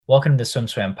Welcome to the Swim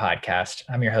Swam podcast.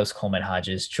 I'm your host, Coleman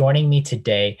Hodges. Joining me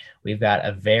today, we've got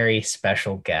a very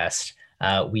special guest.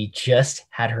 We just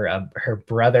had her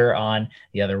brother on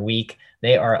the other week.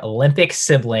 They are Olympic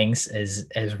siblings, as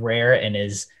rare and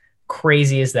as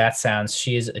crazy as that sounds.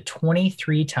 She is a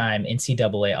 23-time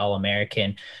NCAA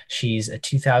All-American. She's a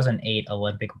 2008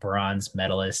 Olympic bronze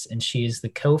medalist, and she is the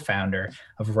co-founder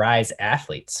of Rise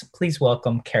Athletes. Please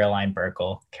welcome Caroline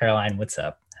Burckle. Caroline, what's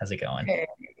up? How's it going? Hey,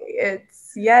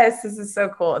 yes, this is so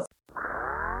cool. It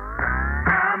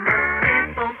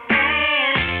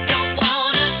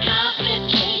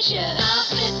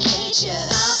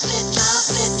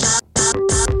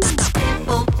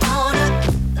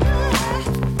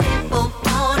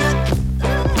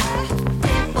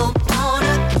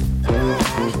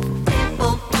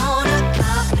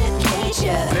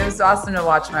was awesome to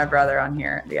watch my brother on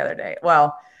here the other day.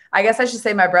 Well, I guess I should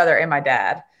say my brother and my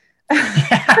dad.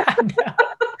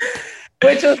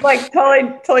 Which was like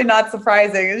totally not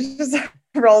surprising. It just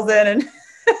rolls in and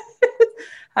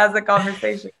has a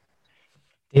conversation.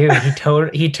 Dude,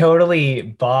 he totally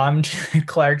bombed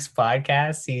Clark's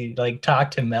podcast. He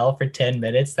talked to Mel for 10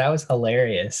 minutes. That was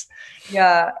hilarious.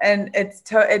 Yeah, and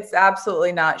it's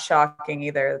absolutely not shocking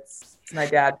either. It's my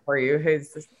dad for you.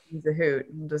 He's a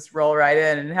hoot. Just roll right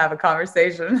in and have a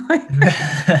conversation.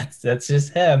 That's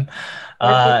just him.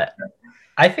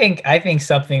 I think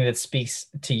something that speaks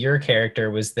to your character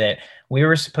was that we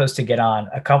were supposed to get on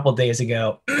a couple days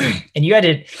ago and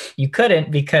you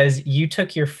couldn't because you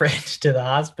took your friend to the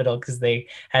hospital because they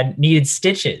needed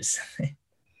stitches.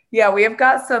 Yeah, we've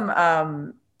got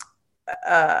some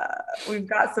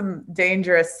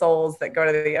dangerous souls that go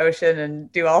to the ocean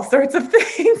and do all sorts of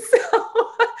things.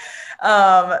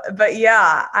 But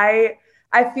yeah, I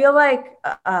feel like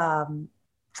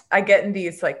I get in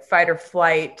these like fight or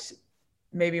flight,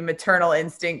 maybe maternal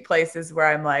instinct places where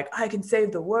I'm like, I can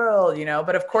save the world,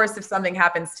 but of course, if something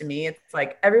happens to me, it's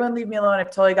like, everyone leave me alone.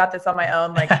 I've totally got this on my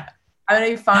own. Like, I'm going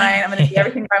to be fine. I'm going to do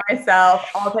everything by myself.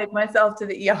 I'll take myself to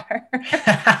the ER.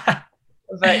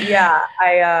 But yeah,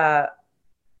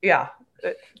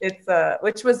 it's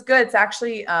which was good. It's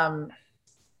actually,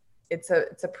 it's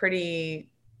a pretty,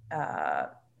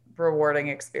 rewarding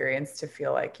experience to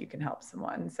feel like you can help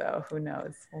someone. So who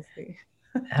knows? We'll see.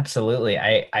 Absolutely.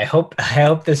 I hope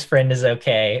this friend is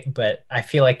okay, but I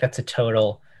feel like that's a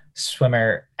total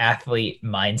swimmer athlete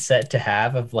mindset to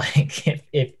have of like,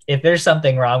 if there's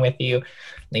something wrong with you,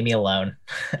 leave me alone.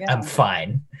 Yeah. I'm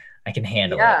fine. I can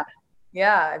handle it.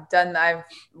 Yeah. I've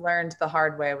learned the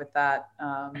hard way with that.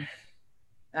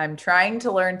 I'm trying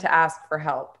to learn to ask for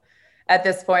help at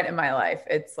this point in my life.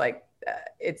 It's like,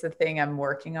 it's a thing I'm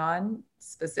working on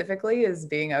specifically, is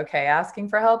being okay asking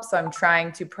for help. So I'm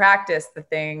trying to practice the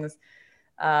things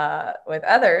with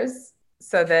others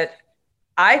so that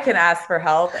I can ask for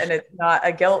help and it's not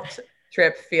a guilt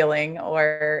trip feeling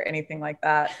or anything like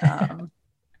that.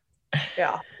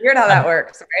 Yeah, weird how that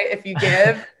works, right? If you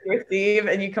give, you receive,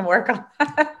 and you can work on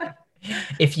that.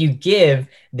 If you give,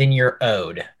 then you're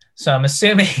owed. So I'm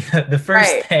assuming the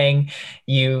first thing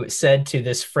you said to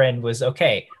this friend was,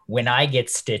 okay, when I get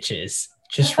stitches,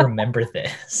 just remember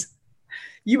this.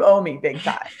 You owe me big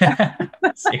time.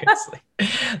 Seriously.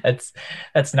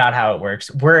 That's not how it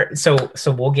works. So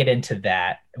we'll get into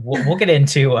that. We'll get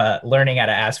into learning how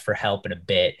to ask for help in a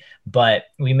bit. But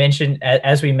we mentioned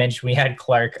we had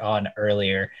Clark on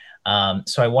earlier.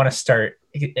 So I want to start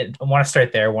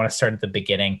there. I want to start at the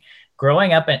beginning.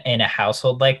 Growing up in a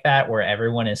household like that, where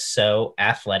everyone is so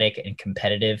athletic and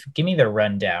competitive, give me the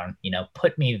rundown,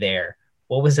 put me there.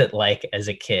 What was it like as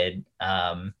a kid?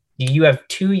 You have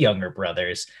two younger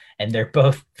brothers and they're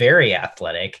both very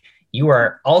athletic. You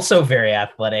are also very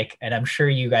athletic. And I'm sure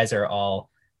you guys are all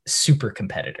super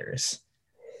competitors.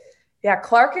 Yeah.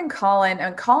 Clark and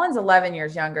Colin's 11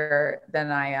 years younger than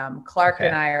I am. Clark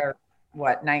and I are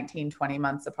 19, 20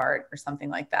 months apart or something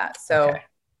like that. So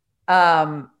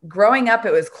growing up,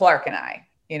 it was Clark and I,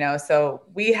 so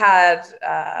we had,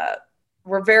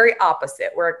 we're very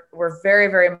opposite. We're very,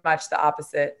 very much the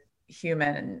opposite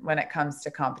human when it comes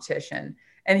to competition.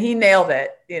 And he nailed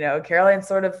it. Caroline's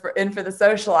sort of in for the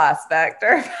social aspect.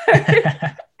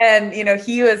 And,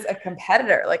 he was a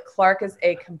competitor. Like Clark is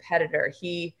a competitor.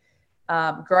 He,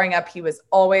 growing up, he was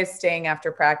always staying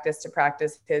after practice to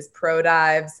practice his pro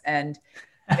dives. And,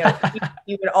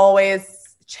 he would always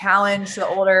challenge the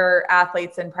older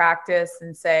athletes in practice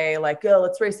and say like, oh,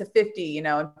 let's race a 50,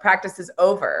 and practice is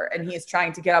over. And he's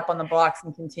trying to get up on the blocks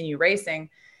and continue racing.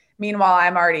 Meanwhile,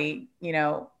 I'm already,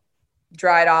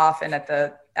 dried off and at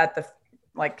the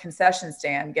like concession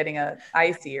stand getting a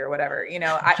icy or whatever,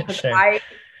 Sure.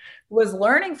 was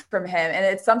learning from him. And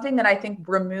it's something that I think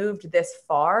removed this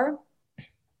far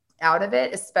out of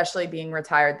it, especially being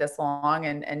retired this long.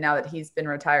 And now that he's been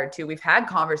retired too, we've had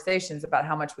conversations about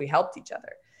how much we helped each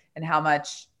other and how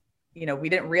much, you know, we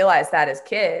didn't realize that as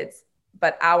kids,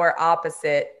 but our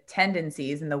opposite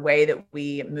tendencies and the way that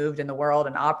we moved in the world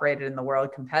and operated in the world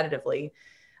competitively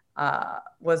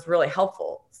was really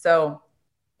helpful. So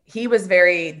he was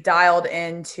very dialed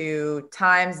into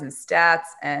times and stats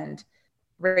and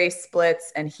race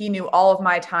splits. And he knew all of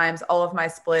my times, all of my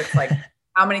splits, like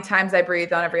how many times I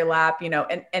breathed on every lap, you know,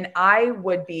 and I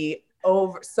would be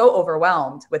so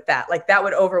overwhelmed with that. Like that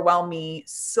would overwhelm me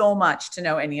so much to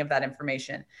know any of that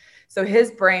information. So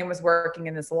his brain was working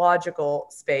in this logical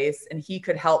space and he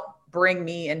could help bring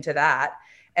me into that.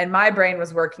 And my brain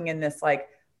was working in this like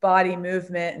body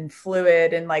movement and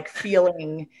fluid and like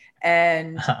feeling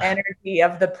and energy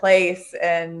of the place.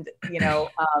 And, you know,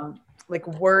 like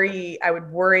I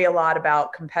would worry a lot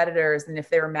about competitors and if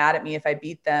they were mad at me, if I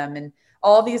beat them and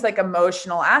all these like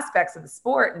emotional aspects of the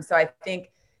sport. And so I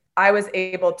think I was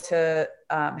able to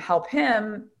help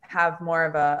him have more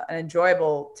of an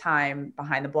enjoyable time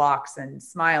behind the blocks and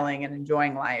smiling and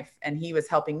enjoying life. And he was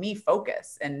helping me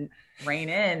focus and rein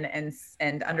in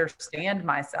and understand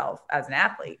myself as an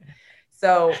athlete.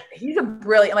 So he's a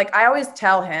brilliant, like I always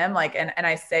tell him, like, and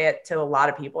I say it to a lot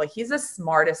of people, like he's the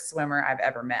smartest swimmer I've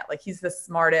ever met. Like he's the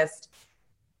smartest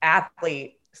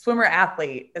swimmer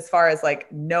athlete, as far as like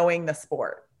knowing the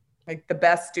sport, like the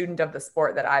best student of the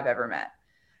sport that I've ever met.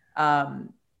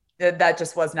 That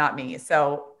just was not me.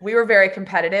 So we were very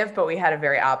competitive, but we had a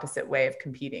very opposite way of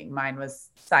competing. Mine was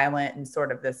silent and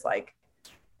sort of this like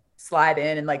slide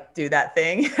in and like do that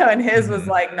thing. And his was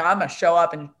like, no, I'm going to show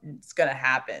up and it's going to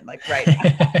happen. Like right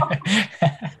now.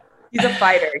 He's a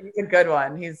fighter. He's a good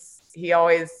one. You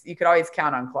could always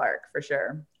count on Clark for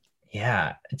sure.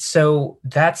 Yeah. So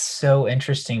that's so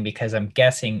interesting because I'm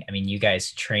guessing, I mean, you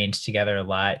guys trained together a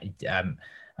lot.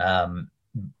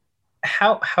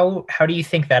 How do you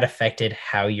think that affected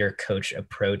how your coach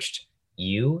approached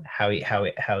you, how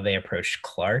they approached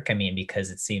Clark? I mean, because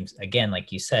it seems, again,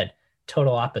 like you said,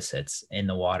 total opposites in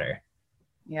the water.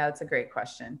 Yeah, that's a great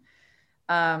question.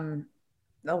 A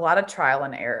lot of trial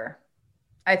and error.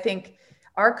 I think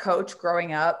our coach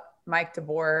growing up, Mike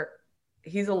DeBoer,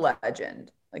 he's a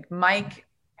legend. Like Mike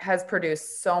has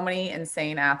produced so many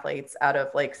insane athletes out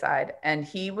of Lakeside. And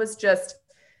he's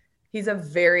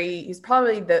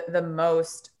probably the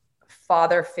most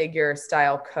father figure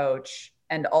style coach.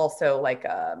 And also like,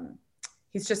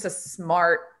 he's just a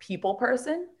smart people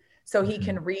person. So he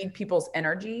can read people's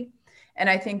energy. And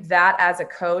I think that as a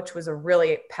coach was a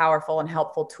really powerful and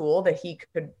helpful tool that he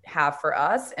could have for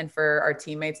us and for our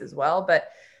teammates as well. But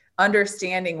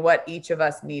understanding what each of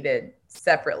us needed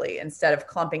separately instead of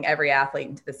clumping every athlete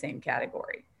into the same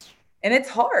category. And it's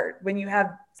hard when you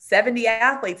have 70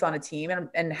 athletes on a team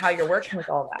and how you're working with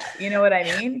all that. You know what I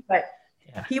mean? But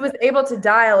he was able to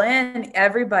dial in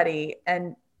everybody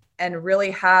and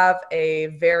really have a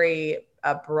very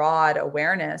broad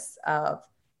awareness of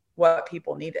what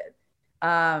people needed.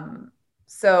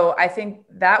 So I think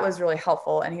that was really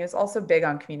helpful. And he was also big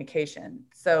on communication.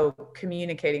 So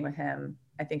communicating with him,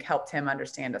 I think helped him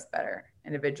understand us better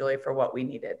individually for what we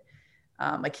needed.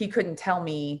 Like he couldn't tell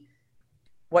me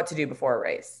what to do before a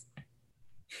race.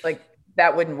 Like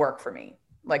that wouldn't work for me.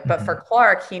 Like, but for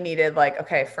Clark, he needed like,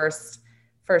 okay, first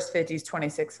 50s,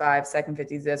 26.5, second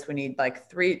 50s, this, we need like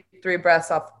three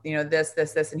breaths off, you know, this.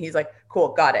 And he's like, cool,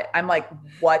 got it. I'm like,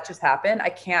 what just happened? I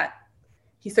can't.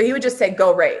 So he would just say,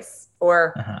 go race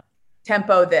or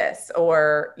tempo this,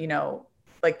 or, you know,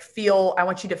 like I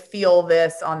want you to feel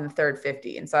this on the third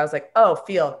 50. And so I was like, oh,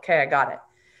 feel. Okay. I got it.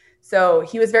 So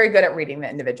he was very good at reading the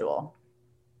individual.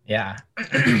 Yeah.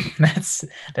 That's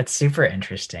super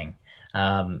interesting.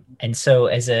 And so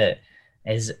as a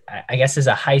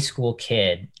high school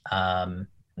kid,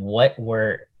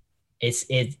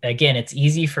 it's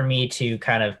easy for me to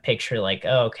kind of picture like,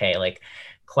 oh, okay, like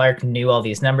Clark knew all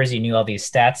these numbers, he knew all these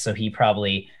stats, so he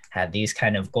probably had these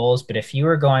kind of goals. But if you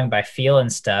were going by feel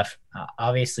and stuff,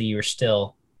 obviously you were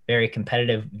still very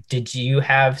competitive. Did you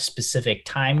have specific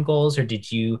time goals, or did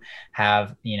you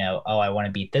have, you know, oh, I want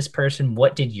to beat this person?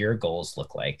 What did your goals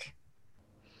look like?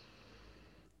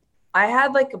 I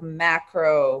had like a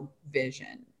macro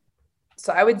vision.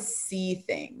 So I would see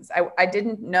things. I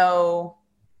didn't know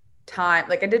time.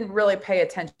 Like I didn't really pay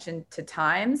attention to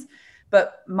times,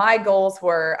 but my goals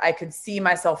were I could see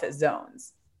myself at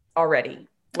zones already,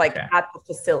 like at the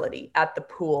facility, at the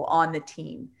pool, on the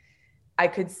team. I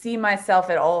could see myself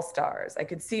at all stars. I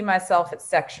could see myself at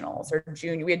sectionals or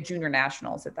junior. We had junior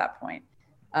nationals at that point.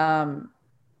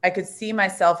 I could see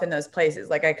myself in those places.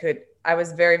 Like I could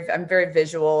I'm very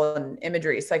visual and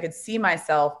imagery. So I could see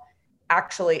myself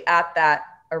actually at that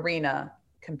arena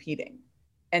competing.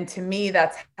 And to me,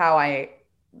 that's how I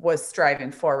was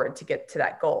striving forward to get to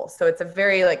that goal. So it's a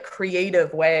very like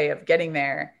creative way of getting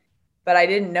there, but I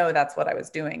didn't know that's what I was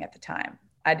doing at the time.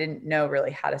 I didn't know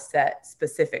really how to set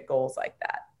specific goals like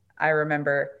that. I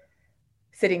remember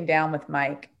sitting down with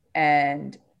Mike,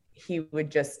 and he would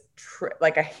just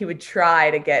he would try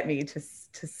to get me to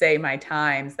say my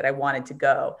times that I wanted to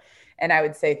go. And I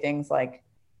would say things like,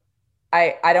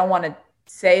 I don't want to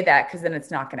say that because then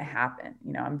it's not going to happen.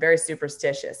 You know, I'm very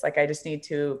superstitious. Like I just need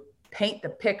to paint the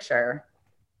picture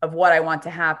of what I want to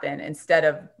happen instead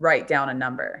of write down a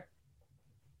number.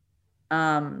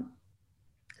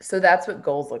 So that's what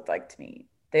goals looked like to me.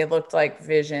 They looked like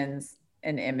visions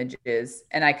and images,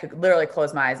 and I could literally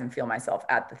close my eyes and feel myself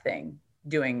at the thing,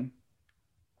 doing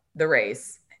the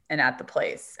race and at the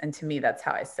place. And to me, that's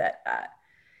how I set that.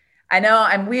 I know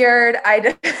I'm weird.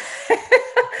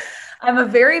 I'm a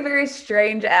very, very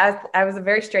strange I was a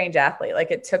very strange athlete. Like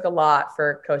it took a lot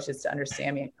for coaches to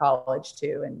understand me in college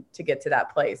too, and to get to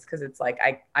that place. Cause it's like,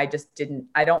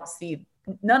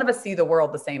 none of us see the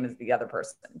world the same as the other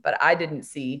person, but I didn't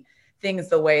see things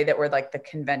the way that were like the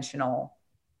conventional,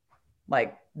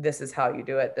 like, this is how you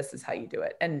do it. This is how you do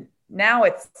it. And now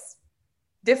it's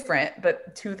different,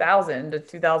 but 2000 to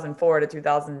 2004 to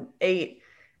 2008,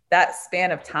 that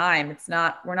span of time,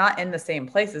 we're not in the same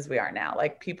places we are now.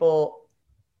 Like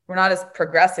we're not as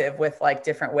progressive with like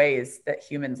different ways that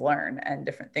humans learn and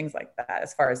different things like that,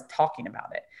 as far as talking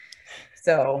about it.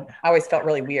 So I always felt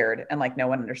really weird and like no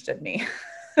one understood me.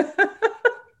 I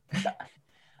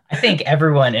think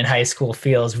everyone in high school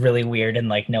feels really weird and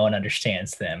like no one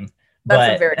understands them.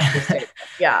 That's a very true statement.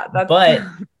 Yeah. But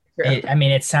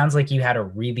it sounds like you had a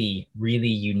really, really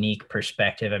unique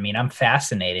perspective. I mean, I'm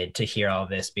fascinated to hear all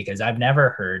this because I've never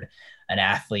heard an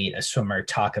athlete, a swimmer,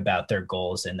 talk about their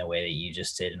goals in the way that you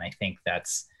just did. And I think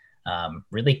that's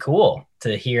really cool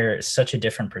to hear such a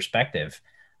different perspective.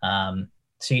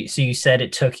 So you said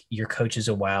it took your coaches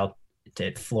a while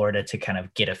to Florida to kind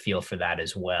of get a feel for that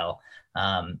as well.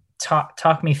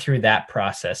 Talk me through that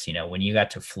process. You know, when you got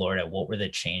to Florida, what were the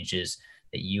changes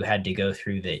that you had to go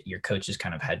through that your coaches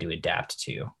kind of had to adapt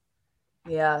to?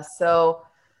 Yeah. So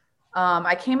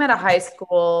I came out of high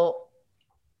school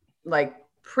like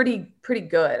pretty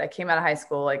good. I came out of high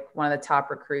school like one of the top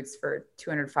recruits for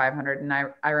 200, 500. And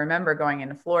I remember going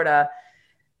into Florida,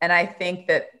 and I think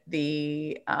that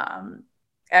the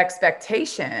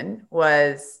expectation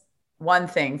was one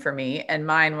thing for me, and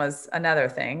mine was another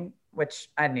thing, which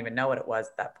I didn't even know what it was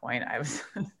at that point. I was,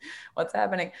 what's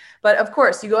happening? But of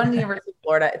course, you go into the University of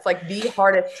Florida. It's like the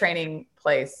hardest training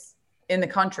place in the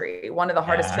country. One of the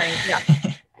hardest training. Yeah.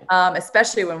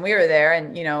 Especially when we were there.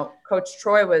 And, you know, Coach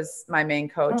Troy was my main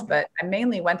coach, but I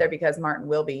mainly went there because Martin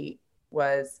Wilby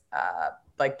was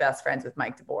like best friends with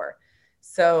Mike DeBoer.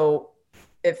 So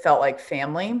it felt like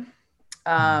family.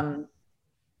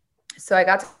 So I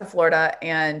got to Florida,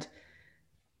 and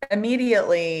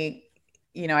immediately,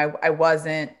 you know, I was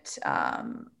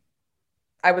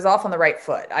off on the right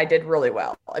foot. I did really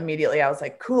well. Immediately I was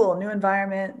like, cool, new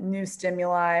environment, new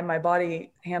stimuli. My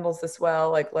body handles this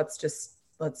well. Like, let's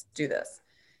do this.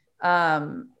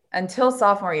 Until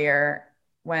sophomore year,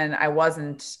 when I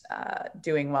wasn't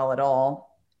doing well at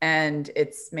all. And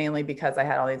it's mainly because I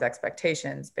had all these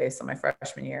expectations based on my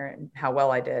freshman year and how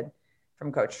well I did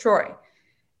from Coach Troy.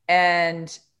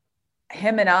 And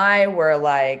him and I were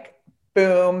like,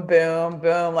 boom, boom,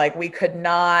 boom. Like we could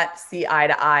not see eye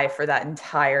to eye for that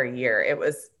entire year. It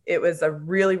was a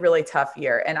really, really tough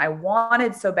year. And I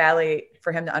wanted so badly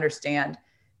for him to understand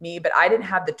me, but I didn't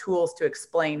have the tools to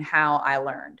explain how I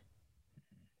learned.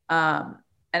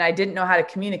 And I didn't know how to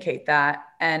communicate that.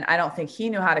 And I don't think he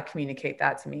knew how to communicate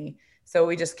that to me. So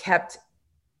we just kept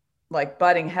like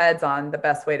butting heads on the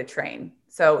best way to train.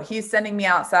 So he's sending me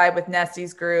outside with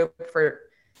Nesty's group for,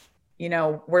 you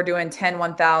know, we're doing 10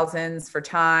 1000s for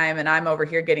time. And I'm over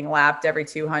here getting lapped every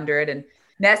 200. And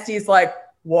Nesty's like,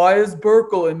 why is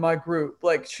Burckle in my group?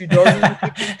 Like she doesn't,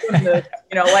 you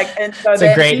know, like, and so it's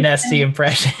a great Nesty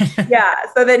impression. Yeah.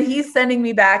 So then he's sending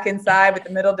me back inside with the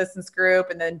middle distance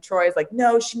group. And then Troy's like,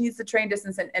 no, she needs the train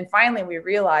distance. And finally we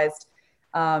realized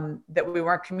that we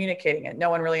weren't communicating it. No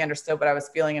one really understood what I was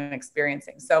feeling and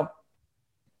experiencing. So,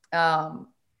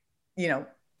 you know,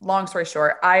 long story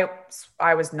short, I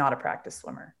was not a practice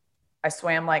swimmer. I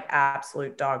swam like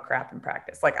absolute dog crap in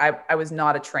practice. Like I was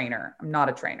not a trainer. I'm not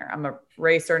a trainer. I'm a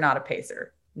racer, not a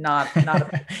pacer. Not a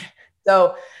pacer.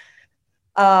 So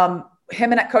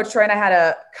him and Coach Troy and I had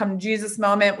a come to Jesus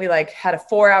moment. We like had a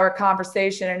 4-hour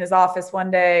conversation in his office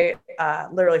one day,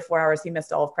 literally 4 hours. He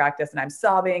missed all of practice and I'm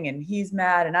sobbing and he's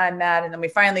mad and I'm mad. And then we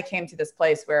finally came to this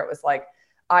place where it was like,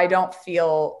 I don't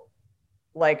feel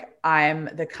like I'm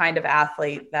the kind of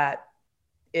athlete that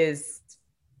is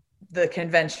the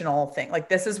conventional thing. Like,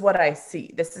 this is what I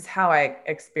see. This is how I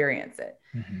experience it.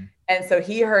 Mm-hmm. And so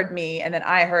he heard me and then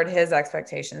I heard his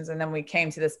expectations. And then we came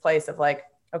to this place of like,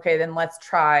 okay, then let's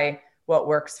try what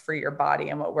works for your body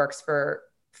and what works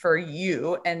for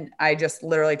you. And I just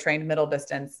literally trained middle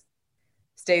distance,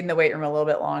 stayed in the weight room a little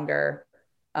bit longer.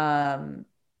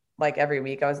 Like every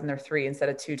week I was in there 3 instead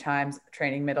of 2 times,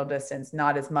 training middle distance,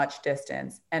 not as much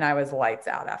distance. And I was lights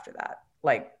out after that.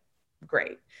 Like,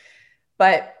 great.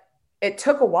 But it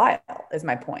took a while is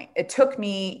my point. It took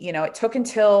me, it took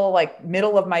until like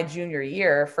middle of my junior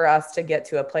year for us to get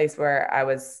to a place where I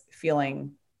was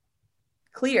feeling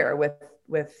clear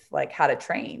with like how to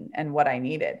train and what I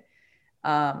needed.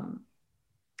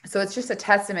 So it's just a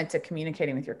testament to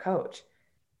communicating with your coach.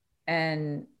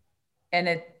 And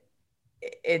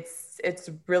it's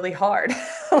really hard.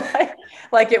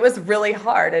 like it was really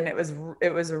hard. And it was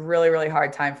a really, really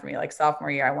hard time for me. Like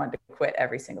sophomore year, I wanted to quit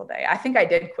every single day. I think I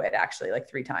did quit actually like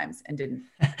 3 times and didn't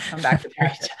come back to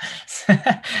practice.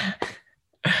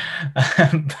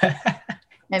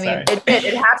 I mean,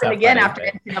 it happened again after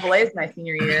NCAAs my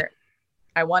senior year.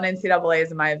 I won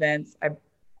NCAAs in my events. I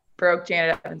broke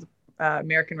Janet Evans'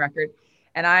 American record.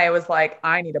 And I was like,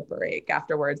 I need a break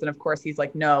afterwards. And of course he's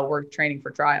like, no, we're training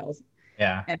for trials.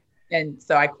 Yeah. And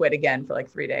so I quit again for like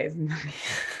 3 days.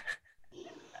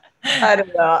 I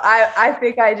don't know. I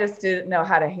think I just didn't know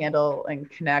how to handle and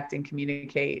connect and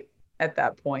communicate at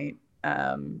that point.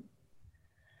 And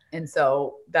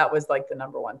so that was like the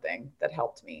number one thing that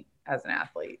helped me as an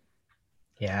athlete.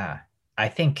 Yeah. I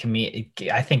think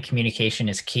communication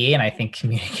is key. And I think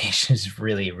communication is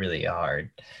really, really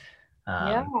hard.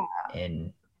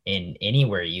 In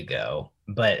anywhere you go,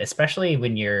 but especially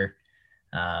when you're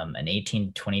an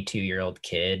 18, 22-year-old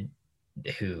kid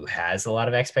who has a lot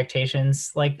of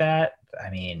expectations like that. I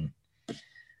mean,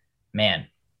 man,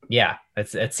 yeah,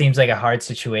 it seems like a hard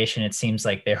situation. It seems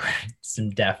like there were some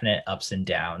definite ups and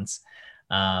downs.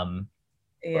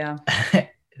 Yeah.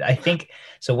 I think,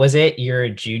 so was it your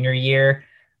junior year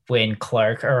when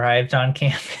Clark arrived on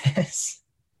campus?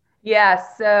 Yeah.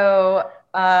 So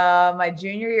my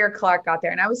junior year, Clark got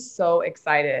there and I was so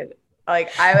excited.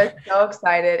 Like I was so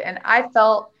excited and I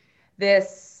felt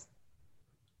this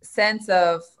sense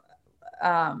of,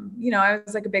 I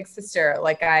was like a big sister.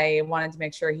 Like I wanted to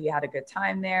make sure he had a good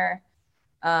time there.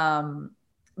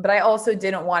 But I also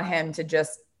didn't want him to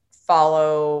just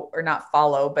follow or not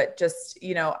follow, but just,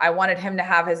 I wanted him to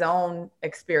have his own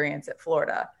experience at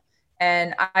Florida.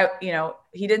 And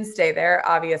he didn't stay there,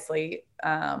 obviously.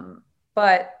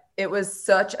 But it was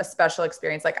such a special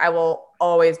experience. Like I will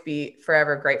always be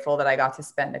forever grateful that I got to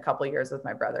spend a couple of years with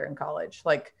my brother in college.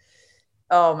 Like,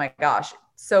 oh my gosh,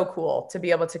 so cool to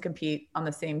be able to compete on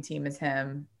the same team as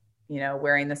him,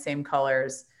 wearing the same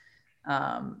colors,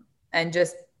 and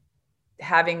just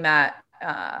having that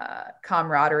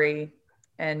camaraderie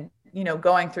and,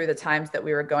 going through the times that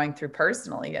we were going through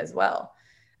personally as well.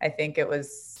 I think it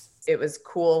was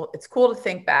cool. It's cool to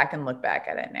think back and look back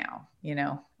at it now,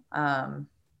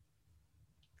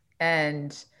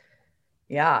 and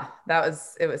yeah,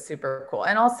 it was super cool.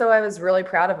 And also I was really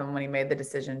proud of him when he made the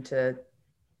decision to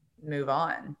move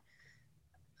on.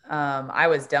 I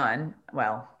was done.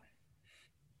 Well,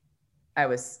 I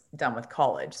was done with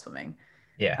college swimming.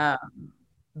 Yeah.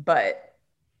 But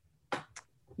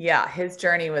yeah, his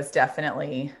journey was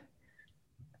definitely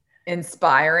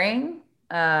inspiring.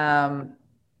 And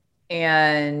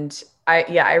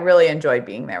I really enjoyed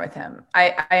being there with him.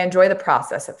 I enjoy the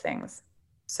process of things.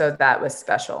 So that was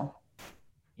special.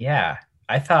 Yeah.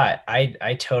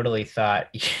 I totally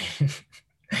thought,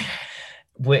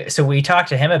 so we talked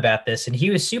to him about this and he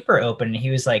was super open and he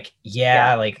was like,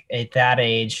 yeah. Like at that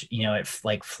age,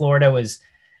 like Florida was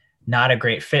not a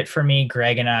great fit for me.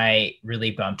 Greg and I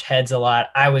really bumped heads a lot.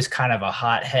 I was kind of a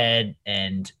hothead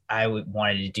and I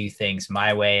wanted to do things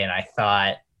my way. And I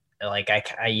thought like, I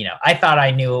thought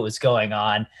I knew what was going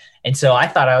on. And so I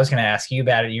thought I was going to ask you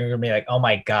about it. You were going to be like, oh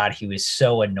my God, he was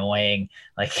so annoying.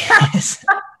 Like,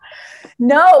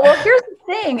 no, well, here's the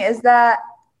thing is that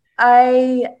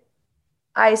I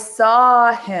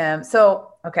saw him.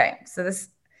 So, okay. So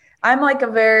I'm like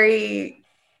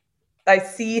I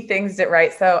see things that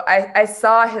right. So I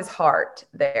saw his heart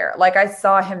there. Like I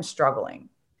saw him struggling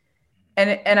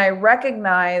and I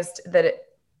recognized that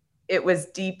it was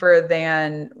deeper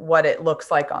than what it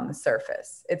looks like on the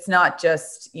surface. It's not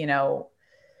just,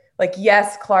 like,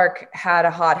 yes, Clark had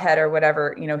a hot head or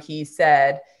whatever, he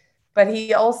said, but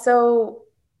he also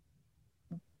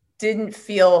didn't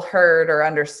feel heard or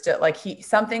understood. Like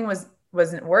something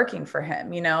wasn't working for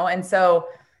him, And so,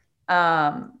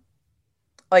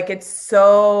 like, it's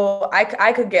so,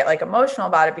 I could get like emotional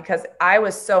about it because I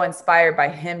was so inspired by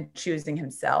him choosing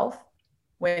himself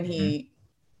when he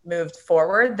moved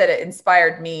forward, that it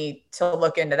inspired me to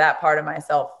look into that part of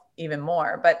myself even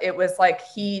more. But it was like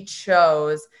he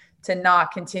chose to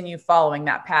not continue following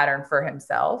that pattern for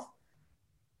himself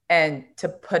and to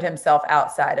put himself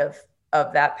outside of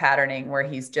that patterning where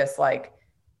he's just like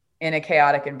in a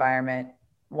chaotic environment,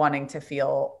 wanting to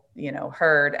feel,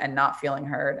 heard and not feeling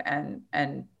heard,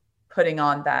 and putting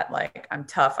on that, like, I'm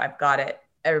tough, I've got it,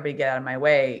 everybody get out of my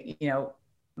way,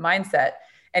 mindset.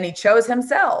 And he chose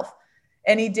himself.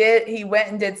 And he went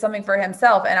and did something for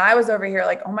himself. And I was over here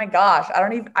like, oh my gosh,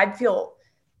 I feel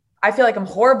like I'm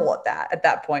horrible at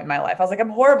that point in my life. I was like, I'm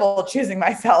horrible choosing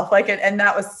myself. Like, and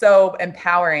that was so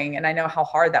empowering. And I know how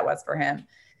hard that was for him.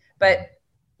 But,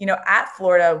 at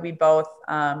Florida, we both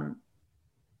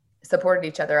supported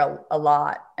each other a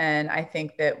lot. And I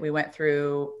think that we went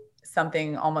through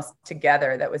something almost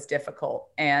together that was difficult.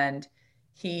 And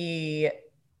he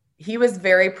was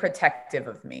very protective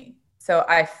of me. So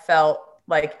I felt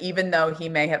like, even though he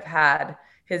may have had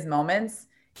his moments,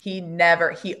 he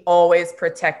always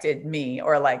protected me,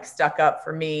 or like stuck up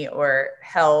for me, or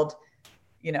held,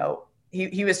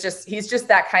 he's just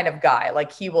that kind of guy.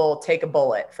 Like, he will take a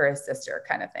bullet for his sister,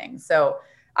 kind of thing. So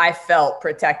I felt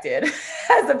protected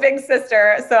as a big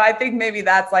sister. So I think maybe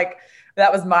that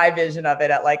was my vision of it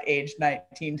at like age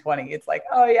 19, 20. It's like,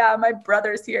 oh yeah, my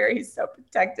brother's here, he's so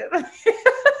protective. Like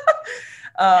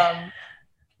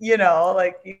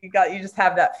you just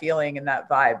have that feeling and that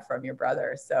vibe from your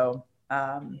brother. So,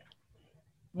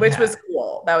 which was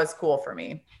cool. That was cool for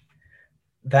me.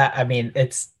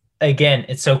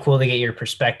 It's so cool to get your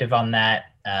perspective on that.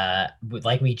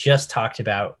 Like we just talked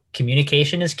about,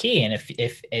 communication is key. And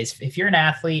if you're an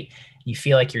athlete, you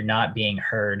feel like you're not being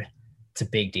heard, it's a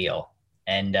big deal.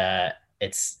 And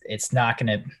it's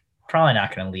probably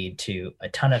not going to lead to a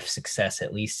ton of success,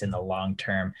 at least in the long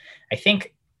term. I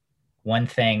think one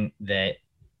thing that,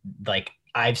 like,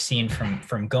 I've seen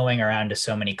from going around to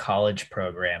so many college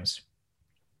programs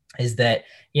is that,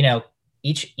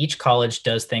 each college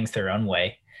does things their own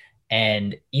way,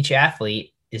 and each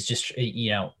athlete is just,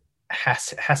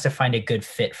 has to find a good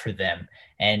fit for them.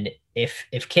 And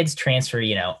if kids transfer,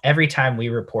 every time we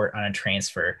report on a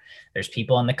transfer, there's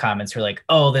people in the comments who are like,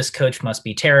 oh, this coach must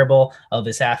be terrible, oh,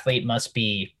 this athlete must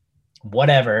be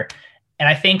whatever. And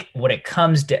I think what it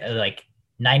comes to, like,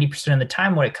 90% of the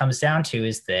time, what it comes down to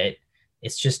is that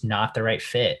it's just not the right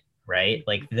fit, right?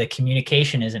 Like, the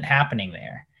communication isn't happening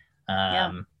there.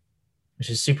 Which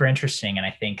is super interesting. And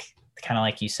I think, kind of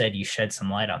like you said, you shed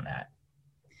some light on that.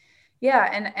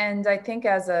 Yeah. And I think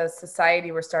as a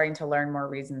society, we're starting to learn more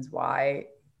reasons why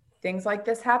things like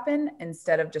this happen,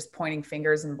 instead of just pointing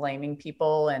fingers and blaming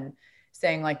people and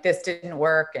saying like, this didn't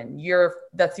work and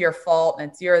that's your fault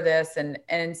and it's your this. And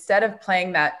instead of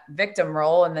playing that victim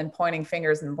role and then pointing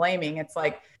fingers and blaming, it's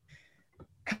like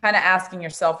kind of asking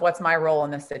yourself, what's my role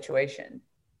in this situation?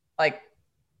 Like,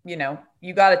 you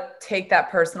got to take that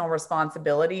personal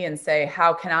responsibility and say,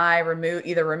 how can I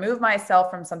remove myself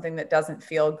from something that doesn't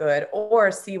feel good,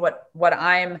 or see what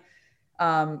I'm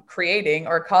creating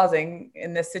or causing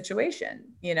in this situation,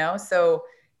 So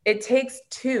it takes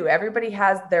two. Everybody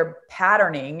has their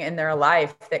patterning in their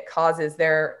life that causes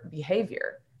their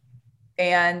behavior.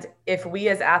 And if we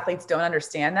as athletes don't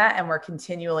understand that, and we're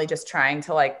continually just trying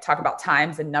to like talk about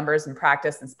times and numbers and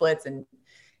practice and splits and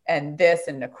this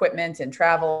and equipment and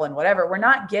travel and whatever, we're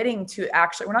not getting to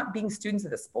we're not being students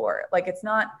of the sport. Like,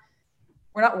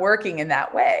 we're not working in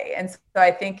that way. And so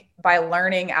I think by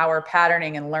learning our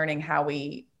patterning and learning how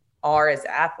we are as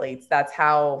athletes, that's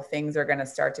how things are going to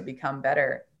start to become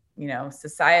better,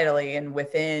 societally and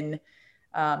within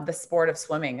the sport of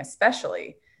swimming,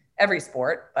 especially every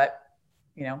sport. But,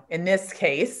 in this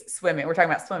case, swimming, we're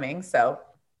talking about swimming. So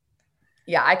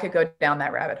yeah, I could go down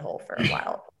that rabbit hole for a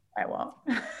while. I won't.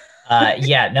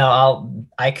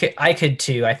 I could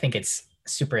too. I think it's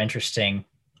super interesting.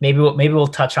 Maybe we'll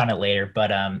touch on it later,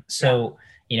 but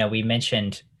we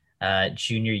mentioned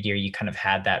junior year, you kind of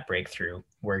had that breakthrough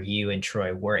where you and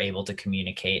Troy were able to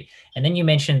communicate. And then you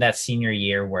mentioned that senior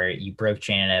year where you broke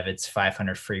Janet Evans'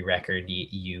 500 free record.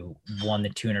 You won the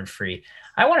 200 free.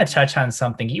 I want to touch on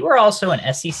something. You were also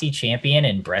an SEC champion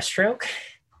in breaststroke.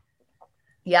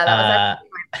 Yeah, that was actually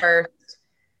my first.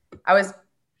 I was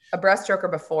a breaststroker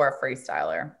before a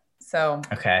freestyler. So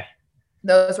okay,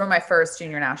 those were my first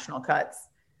junior national cuts.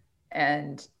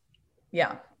 And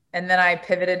Yeah. And then I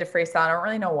pivoted to freestyle. I don't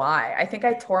really know why. I think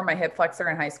I tore my hip flexor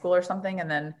in high school or something and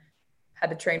then had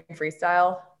to train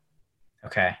freestyle.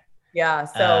 Okay. Yeah.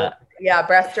 So yeah,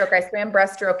 breaststroke. I swam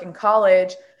breaststroke in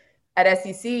college at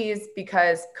SECs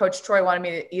because Coach Troy wanted me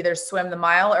to either swim the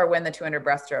mile or win the 200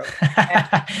 breaststroke.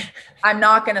 And I'm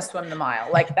not going to swim the mile.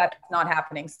 Like that's not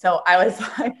happening. So I was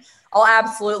like, I'll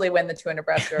absolutely win the 200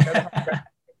 breaststroke. Or the 100 breaststroke.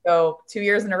 So 2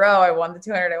 years in a row, I won the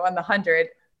 200. I won the 100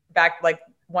 back like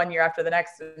 1 year after the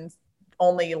next, and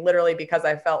only literally because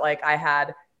I felt like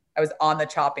I was on the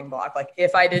chopping block. Like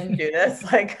if I didn't do this,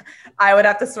 like I would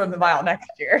have to swim the mile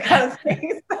next year kind of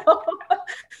thing. So,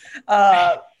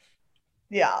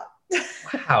 yeah.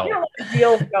 Wow. You don't let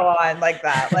deals go on like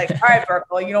that. Like, all right,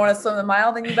 Burckle, you don't want to swim the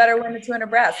mile, then you better win the 200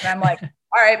 breast. And I'm like,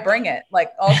 all right, bring it.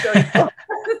 Like, I'll show you.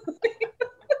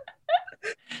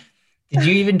 Did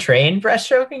you even train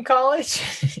breaststroke in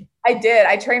college? I did.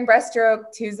 I trained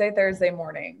breaststroke Tuesday, Thursday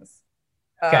mornings.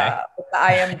 Okay. With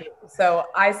the IM group. So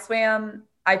I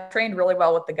trained really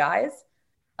well with the guys.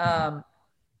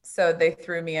 So they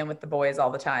threw me in with the boys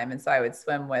all the time. And so I would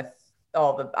swim with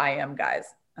all the IM guys.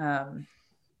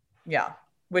 Yeah,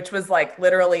 which was like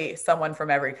literally someone from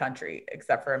every country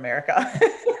except for America.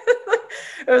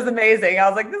 It was amazing. I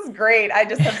was like, this is great. I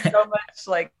just have so much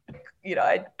like,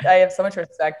 I have so much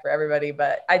respect for everybody,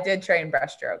 but I did train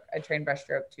breaststroke. I trained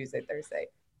breaststroke Tuesday, Thursday.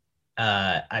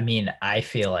 I mean, I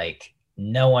feel like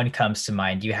no one comes to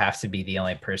mind. You have to be the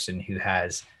only person who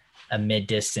has a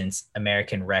mid-distance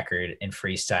American record in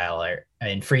freestyle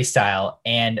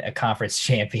and a conference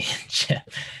championship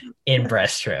in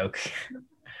breaststroke.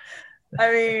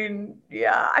 I mean,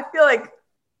 yeah, I feel like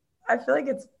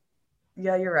it's,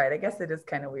 yeah, you're right. I guess it is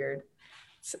kind of weird.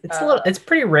 It's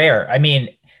pretty rare. I mean,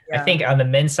 yeah. I think on the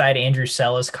men's side, Andrew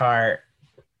Selascar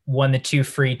won the 2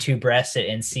 free 2 breasts at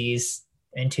NC's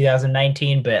in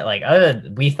 2019. But like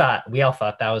we all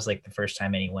thought that was like the first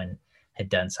time anyone had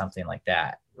done something like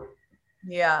that.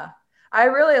 Yeah. I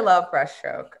really love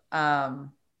breaststroke. I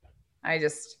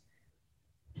was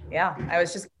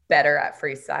just better at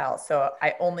freestyle. So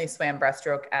I only swam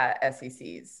breaststroke at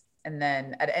SECs. And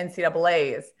then at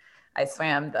NCAAs, I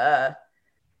swam the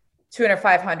 200,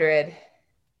 500,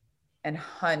 and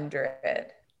 100.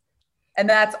 And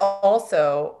that's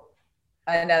also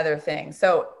another thing.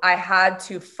 So I had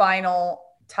to final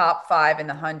top 5 in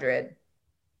the 100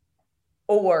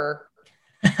 or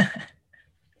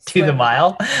to the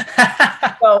mile.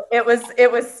 So it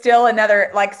was still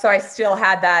another, like, so I still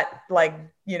had that, like,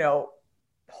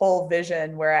 whole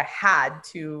vision where I had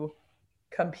to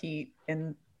compete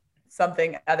in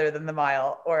something other than the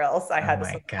mile, or else I had to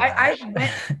swim. I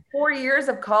went 4 years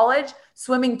of college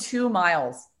swimming 2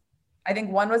 miles. I think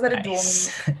one was at a dual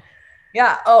meet.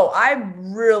 Yeah. Oh, I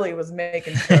really was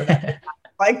making sure that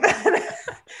like that.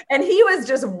 And he was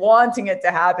just wanting it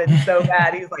to happen so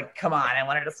bad. He's like, come on, I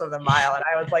wanted to swim the mile. And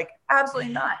I was like,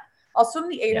 absolutely not. I'll swim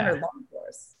the 800 long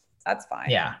course. That's fine.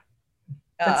 Yeah.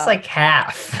 That's like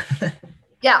half.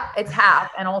 Yeah, it's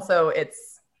half. And also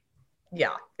it's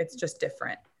just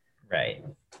different. Right.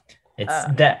 It's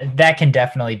that can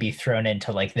definitely be thrown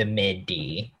into like the mid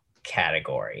D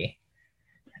category.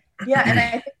 Yeah. And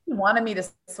I think he wanted me to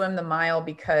swim the mile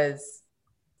because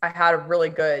I had a really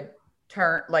good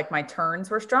turn. Like my turns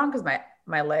were strong because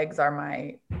my legs are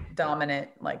my dominant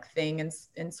like thing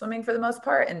in swimming for the most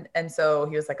part. And so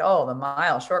he was like, oh, the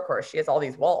mile short course, she has all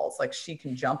these walls. Like she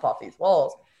can jump off these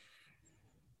walls.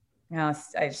 I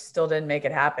still didn't make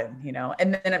it happen,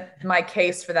 And then my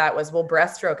case for that was, well,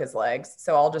 breaststroke is legs,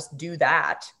 so I'll just do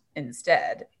that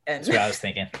instead. And that's what I was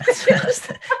thinking.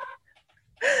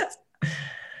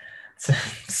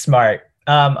 Smart.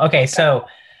 Okay, so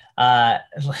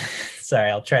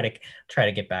sorry, I'll try to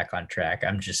get back on track.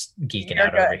 I'm just geeking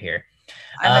out over here.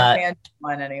 I'm a fan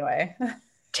one anyway.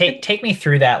 Take me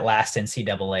through that last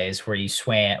NCAAs where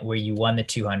you won the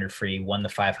 200 free, won the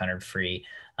 500 free.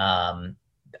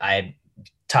 I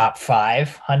top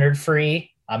 500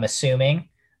 free, I'm assuming.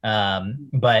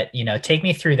 But take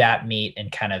me through that meet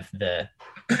and kind of the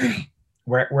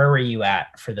where were you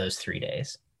at for those 3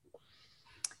 days?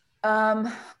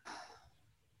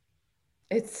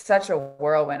 It's such a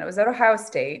whirlwind. It was at Ohio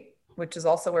State, which is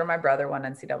also where my brother won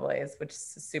NCAAs, which is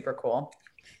super cool.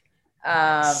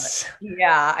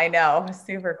 Yeah, I know.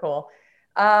 Super cool.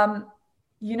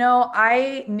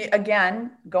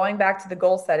 Again, going back to the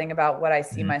goal setting about what I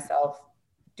see myself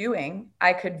doing,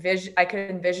 I could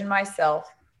envision myself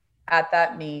at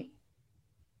that meet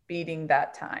beating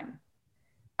that time.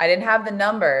 I didn't have the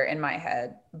number in my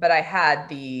head, but I had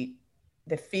the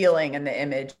feeling and the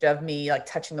image of me like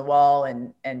touching the wall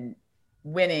and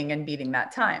winning and beating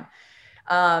that time.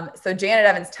 So Janet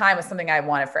Evans' time was something I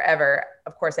wanted forever.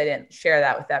 Of course, I didn't share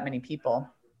that with that many people.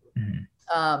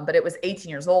 But it was 18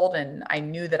 years old and I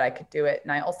knew that I could do it.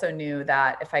 And I also knew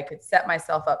that if I could set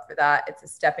myself up for that, it's a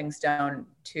stepping stone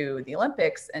to the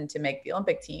Olympics and to make the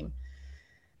Olympic team.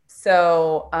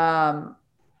 So,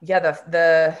 yeah,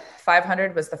 the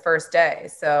 500 was the first day.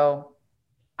 So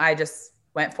I just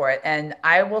went for it. And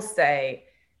I will say,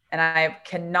 and I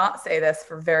cannot say this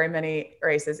for very many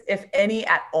races, if any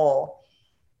at all,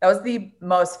 that was the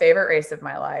most favorite race of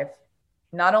my life.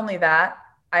 Not only that,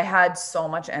 I had so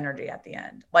much energy at the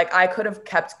end. Like I could have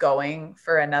kept going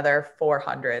for another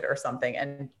 400 or something.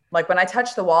 And like when I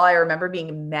touched the wall, I remember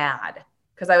being mad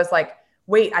because I was like,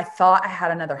 wait, I thought I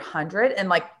had another 100. And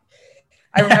like,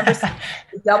 I remember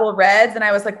double reds and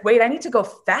I was like, wait, I need to go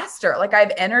faster. Like I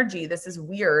have energy. This is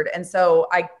weird. And so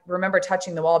I remember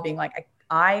touching the wall being like,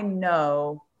 I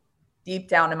know deep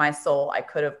down in my soul, I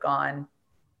could have gone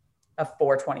a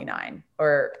 429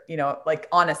 or, you know, like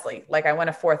honestly, like I went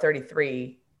a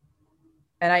 433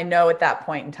 and I know at that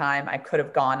point in time, I could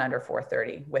have gone under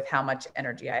 430 with how much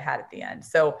energy I had at the end.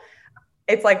 So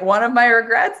it's like one of my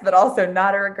regrets, but also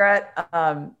not a regret.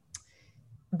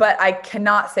 But I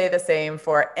cannot say the same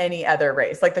for any other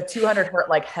race. Like the 200 hurt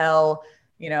like hell,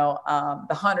 you know,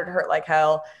 the 100 hurt like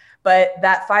hell. But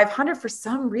that 500 for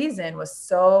some reason was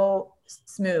so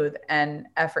smooth and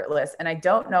effortless. And I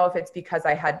don't know if it's because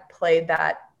I had played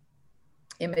that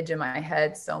image in my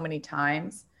head so many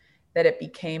times that it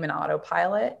became an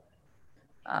autopilot.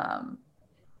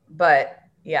 But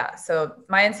yeah, so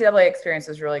my NCAA experience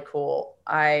was really cool.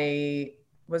 I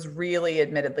was really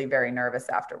admittedly very nervous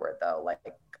afterward though. Like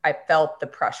I felt the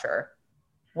pressure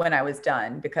when I was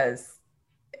done because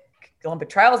the Olympic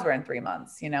trials were in 3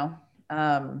 months, you know?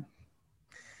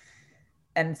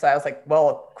 And so I was like,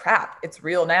 well, crap, it's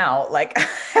real now. Like I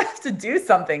have to do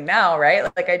something now, right?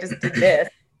 Like I just did this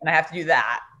and I have to do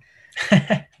that.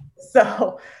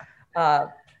 So,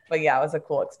 but yeah, it was a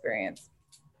cool experience.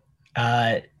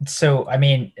 So I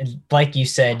mean, like you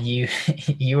said,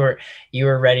 you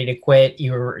were ready to quit.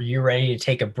 You were ready to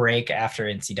take a break after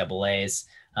NCAAs.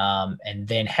 And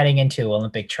then heading into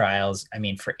Olympic trials. I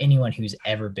mean, for anyone who's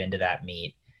ever been to that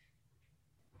meet,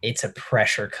 it's a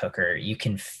pressure cooker. You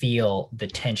can feel the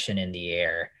tension in the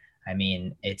air. I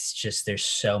mean, it's just, there's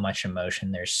so much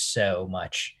emotion. There's so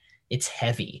much, it's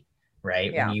heavy,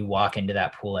 right? Yeah. When you walk into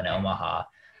that pool in Omaha,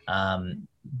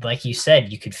 like you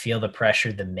said, you could feel the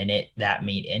pressure the minute that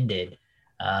meet ended.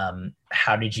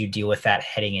 How did you deal with that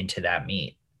heading into that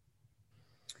meet?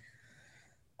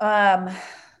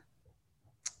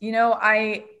 You know,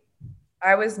 I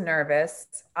was nervous.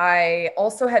 I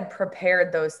also had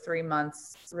prepared those 3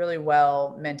 months really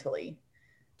well mentally.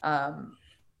 Because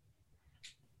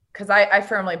I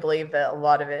firmly believe that a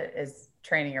lot of it is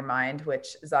training your mind,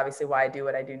 which is obviously why I do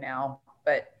what I do now.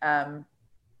 But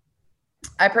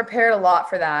I prepared a lot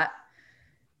for that.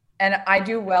 And I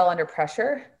do well under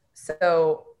pressure.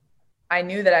 So I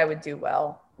knew that I would do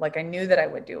well. Like I knew that I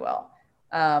would do well.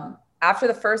 After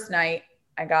the first night,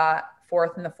 I got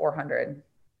fourth in the 400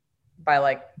 by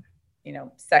like, you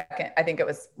know, second. I think it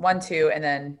was 1, 2, and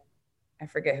then I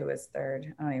forget who was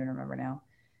third. I don't even remember now.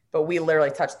 But we literally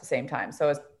touched the same time. So it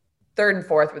was third and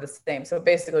fourth were the same. So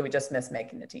basically we just missed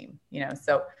making the team, you know.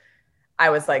 So I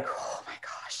was like, oh my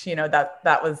gosh, you know,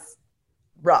 that was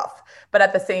rough. But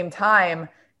at the same time,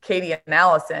 Katie and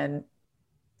Allison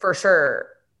for sure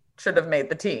should have made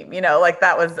the team, you know, like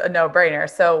that was a no-brainer.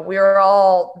 So we were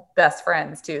all best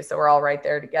friends too. So we're all right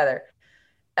there together.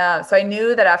 So I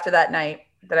knew that after that night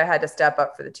that I had to step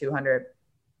up for the 200.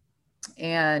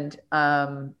 And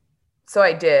so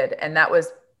I did. And that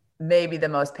was maybe the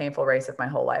most painful race of my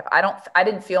whole life. I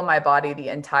didn't feel my body the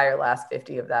entire last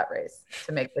 50 of that race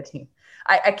to make the team.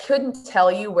 I couldn't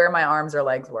tell you where my arms or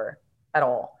legs were at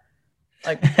all.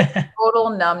 Like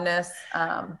total numbness.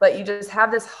 But you just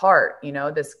have this heart, you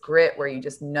know, this grit where you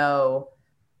just know.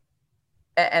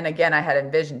 And again, I had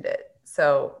envisioned it.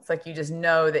 So it's like, you just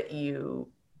know that you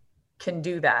can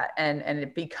do that. And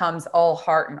it becomes all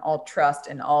heart and all trust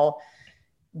and all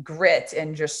grit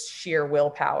and just sheer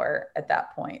willpower at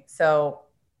that point. So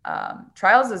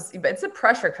trials it's a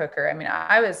pressure cooker. I mean,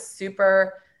 I was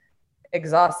super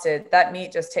exhausted. That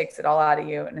meet just takes it all out of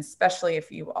you. And especially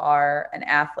if you are an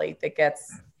athlete that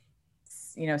gets,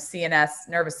 you know, CNS,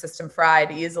 nervous system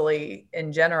fried easily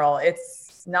in general,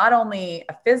 it's not only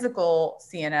a physical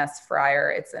CNS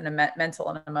fryer, it's a mental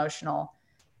and emotional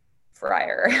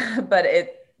fryer, but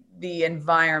the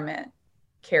environment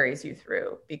carries you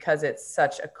through because it's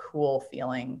such a cool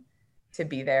feeling to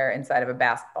be there inside of a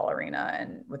basketball arena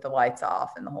and with the lights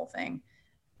off and the whole thing.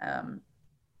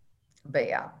 But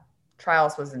yeah,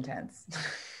 trials was intense.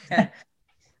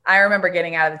 I remember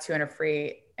getting out of the 200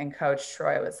 free and Coach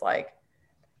Troy was like,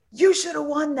 you should have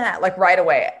won that, like right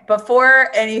away, before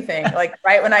anything, like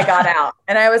right when I got out.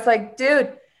 And I was like,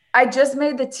 dude, I just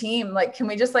made the team. Like, can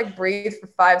we just like breathe for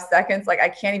 5 seconds? Like, I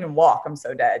can't even walk. I'm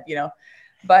so dead, you know?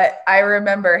 But I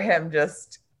remember him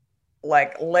just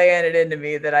like laying it into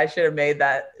me that I should have made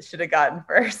that, should have gotten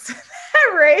first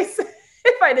that race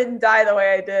if I didn't die the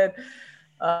way I did.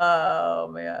 Oh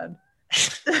man.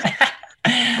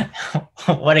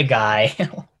 What a guy.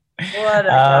 What a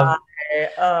guy.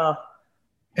 Oh.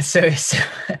 So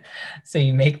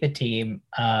you make the team,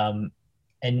 and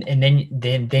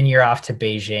then you're off to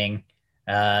Beijing.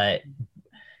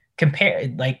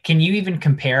 Can you even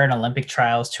compare an Olympic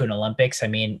trials to an Olympics? I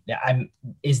mean,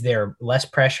 is there less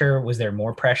pressure? Was there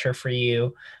more pressure for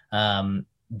you?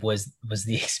 Was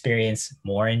the experience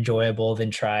more enjoyable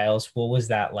than trials? What was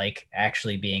that like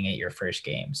actually being at your first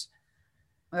games?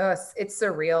 Oh, it's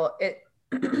surreal. It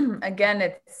again,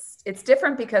 it's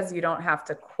different because you don't have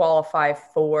to qualify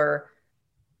for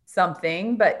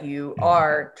something, but you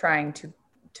are trying to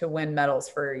win medals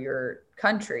for your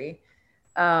country.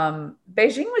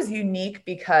 Beijing was unique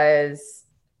because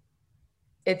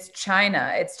it's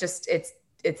China. It's just it's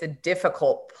a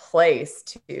difficult place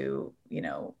to, you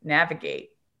know, navigate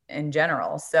in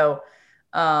general. So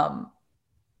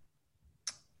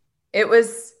it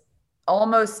was I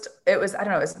don't know,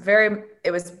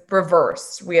 it was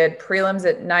reversed. We had prelims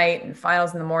at night and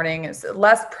finals in the morning. It's a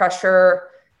less pressure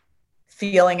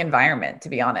feeling environment, to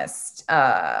be honest.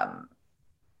 But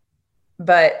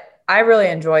I really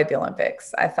enjoyed the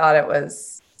Olympics. I thought it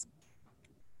was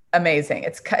amazing.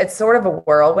 It's sort of a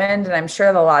whirlwind, and I'm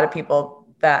sure that a lot of people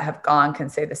that have gone can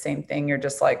say the same thing. You're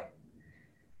just like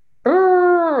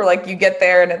you get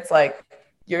there and it's like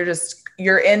you're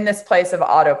in this place of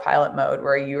autopilot mode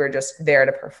where you are just there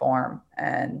to perform.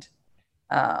 And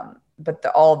but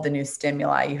all of the new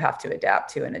stimuli you have to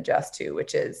adapt to and adjust to,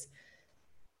 which is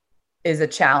a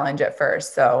challenge at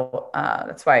first. So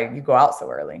that's why you go out so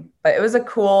early. But it was a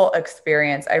cool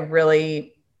experience. I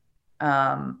really,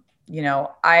 you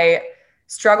know, I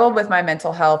struggled with my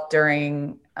mental health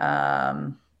during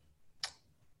Palo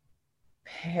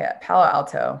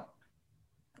Alto,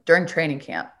 during training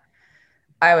camp.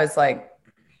 I was like,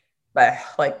 I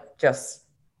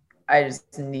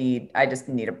just need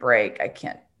a break. I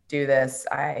can't do this.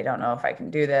 I don't know if I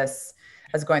can do this. I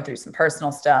was going through some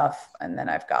personal stuff, and then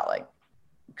I've got like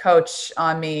coach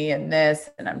on me and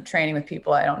this, and I'm training with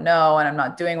people I don't know, and I'm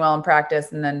not doing well in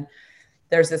practice. And then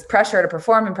there's this pressure to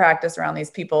perform in practice around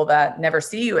these people that never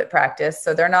see you at practice.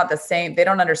 So they're not the same. They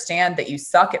don't understand that you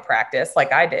suck at practice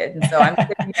like I did. And so I'm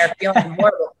sitting there feeling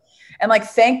horrible. And like,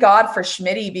 thank God for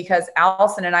Schmitty, because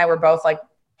Allison and I were both like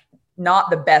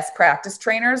not the best practice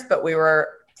trainers, but we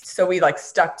like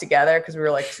stuck together because we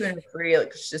were like 203,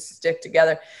 like just stick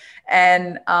together.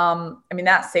 And I mean,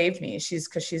 that saved me.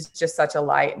 Because she's just such a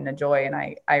light and a joy. And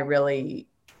I really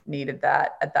needed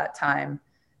that at that time.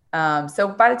 So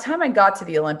by the time I got to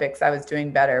the Olympics, I was doing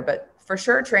better. But for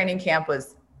sure, training camp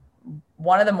was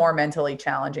one of the more mentally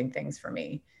challenging things for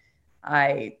me.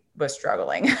 I was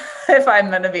struggling, if I'm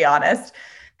going to be honest.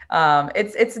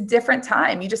 It's a different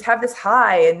time. You just have this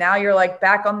high, and now you're like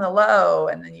back on the low,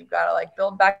 and then you've got to like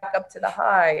build back up to the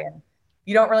high, and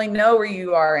you don't really know where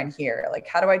you are in here. Like,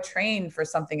 how do I train for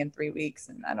something in 3 weeks?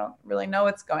 And I don't really know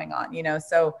what's going on, you know?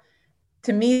 So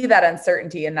to me, that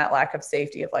uncertainty and that lack of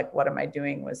safety of like, what am I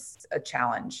doing, was a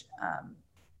challenge.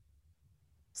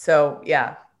 So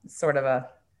yeah, sort of a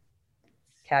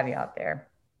caveat there.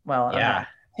 Well, yeah,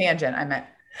 tangent, I meant.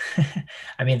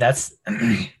 I mean,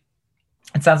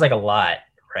 it sounds like a lot,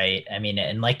 right? I mean,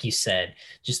 and like you said,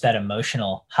 just that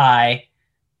emotional high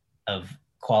of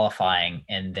qualifying,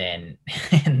 and then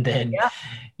yeah.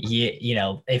 you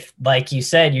know, if like you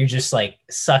said, you're just like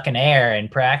sucking air in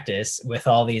practice with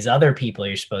all these other people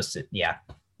you're supposed to, yeah,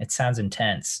 it sounds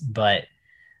intense. But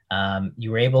you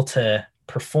were able to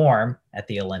perform at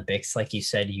the Olympics. Like you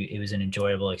said, it was an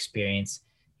enjoyable experience.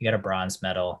 You got a bronze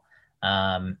medal.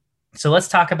 So let's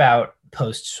talk about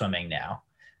post swimming now.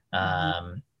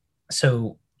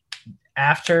 So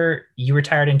after you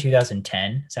retired in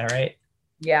 2010, is that right?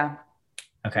 Yeah.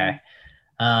 Okay.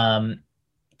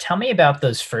 Tell me about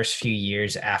those first few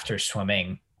years after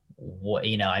swimming. What,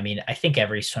 you know, I mean, I think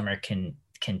every swimmer can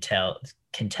tell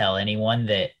anyone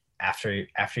that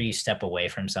after you step away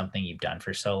from something you've done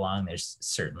for so long, there's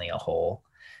certainly a hole,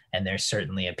 and there's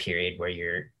certainly a period where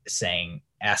you're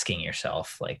asking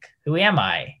yourself, like, who am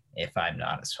I if I'm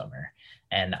not a swimmer?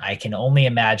 And I can only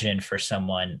imagine for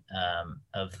someone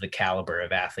of the caliber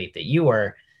of athlete that you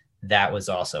were, that was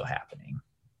also happening.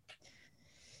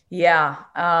 Yeah.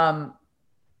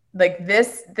 Like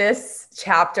this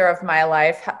chapter of my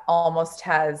life almost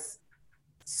has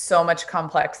so much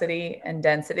complexity and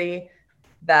density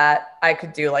that I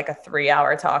could do like a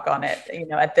 3-hour talk on it,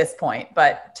 at this point.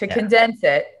 But to Yeah. condense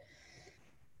it,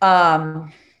 I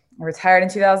retired in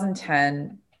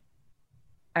 2010.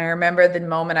 I remember the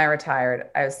moment I retired,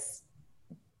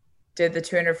 did the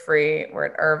 200 free. We're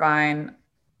at Irvine.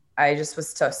 I just was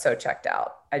so checked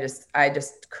out. I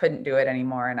just couldn't do it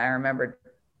anymore. And I remember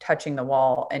touching the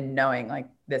wall and knowing like,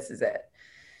 this is it.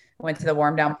 Went to the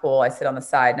warm down pool. I sit on the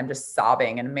side and I'm just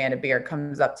sobbing. And Amanda Beard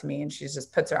comes up to me and she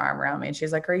just puts her arm around me and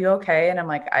she's like, "Are you okay?" And I'm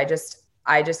like, I just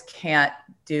can't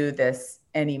do this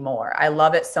anymore. I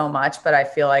love it so much, but I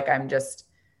feel like I'm just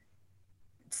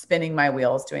spinning my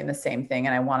wheels doing the same thing.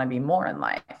 And I want to be more in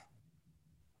life.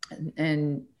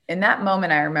 And in that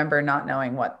moment, I remember not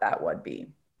knowing what that would be.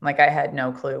 Like I had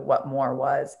no clue what more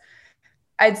was.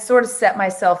 I'd sort of set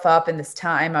myself up in this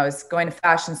time. I was going to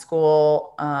fashion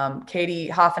school. Katie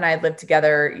Hoff and I had lived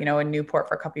together, in Newport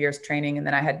for a couple of years training. And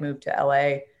then I had moved to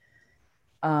LA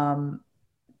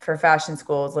for fashion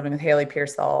school. I was living with Haley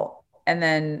Pearsall. And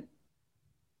then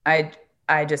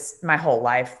my whole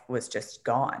life was just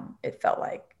gone. It felt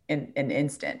like in an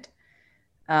instant.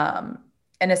 And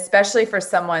especially for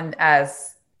someone as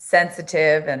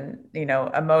sensitive and,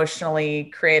 emotionally,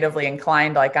 creatively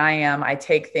inclined like I am, I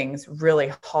take things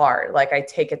really hard. Like I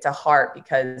take it to heart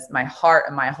because my heart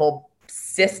and my whole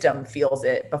system feels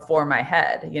it before my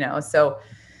head, So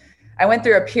I went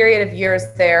through a period of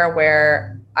years there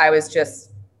where I was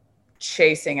just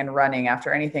chasing and running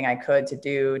after anything I could to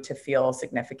do to feel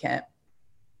significant.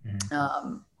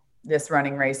 Mm-hmm. This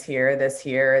running race here,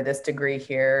 this degree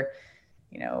here,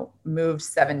 moved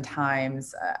 7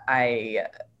 times. I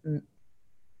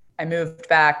moved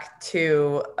back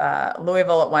to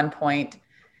Louisville at one point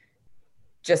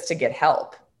just to get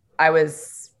help. I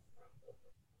was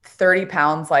 30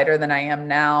 pounds lighter than I am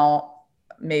now,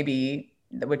 maybe,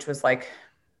 which was like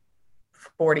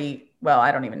 40. Well,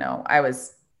 I don't even know. I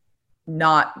was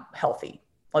not healthy.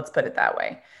 Let's put it that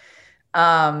way.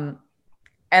 And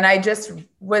I just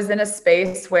was in a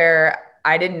space where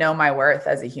I didn't know my worth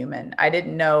as a human. I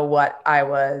didn't know what I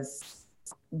was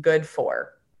good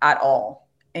for at all.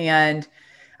 And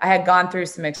I had gone through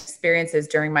some experiences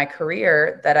during my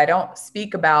career that I don't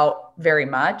speak about very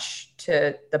much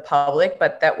to the public,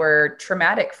 but that were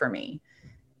traumatic for me.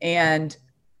 And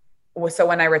so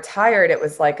when I retired, it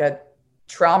was like a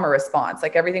trauma response.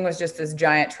 Like everything was just this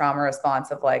giant trauma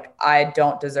response of like, I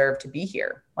don't deserve to be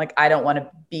here. Like, I don't want to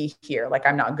be here. Like,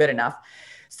 I'm not good enough.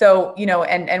 So,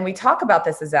 and we talk about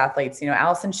this as athletes,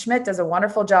 Allison Schmidt does a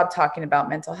wonderful job talking about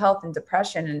mental health and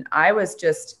depression. And I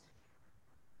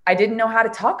didn't know how to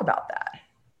talk about that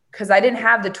because I didn't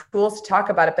have the tools to talk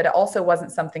about it, but it also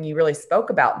wasn't something you really spoke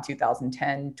about in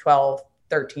 2010, 12,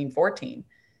 13, 14.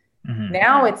 Mm-hmm.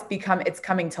 Now it's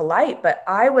coming to light, but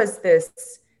I was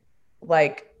this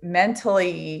like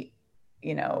mentally,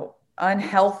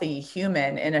 unhealthy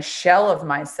human in a shell of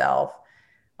myself,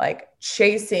 like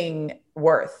chasing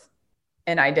worth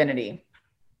and identity.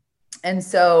 And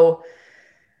so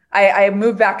I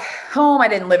moved back home. I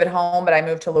didn't live at home, but I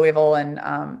moved to Louisville. And,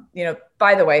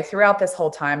 by the way, throughout this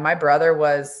whole time, my brother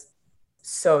was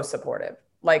so supportive.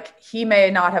 Like he may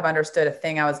not have understood a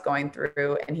thing I was going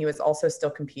through. And he was also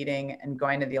still competing and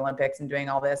going to the Olympics and doing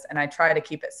all this. And I try to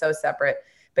keep it so separate,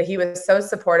 but he was so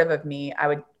supportive of me. I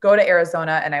would go to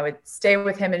Arizona and I would stay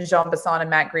with him and Jean Besson and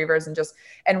Matt Grievers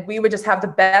and we would just have the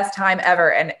best time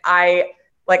ever. And I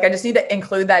just need to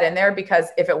include that in there because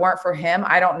if it weren't for him,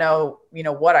 I don't know,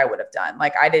 what I would have done.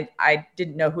 Like I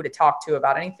didn't know who to talk to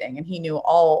about anything. And he knew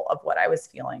all of what I was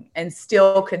feeling and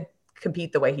still could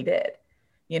compete the way he did,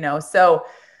 So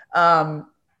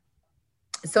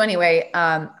anyway,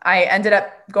 I ended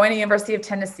up going to the University of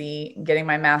Tennessee and getting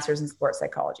my master's in sports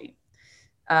psychology.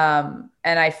 And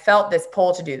I felt this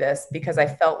pull to do this because I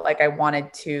felt like I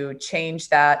wanted to change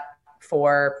that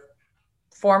for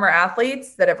former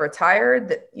athletes that have retired,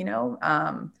 that,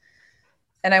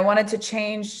 and I wanted to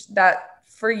change that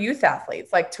for youth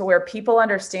athletes, like to where people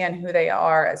understand who they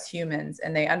are as humans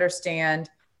and they understand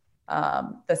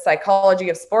the psychology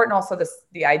of sport and also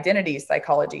the identity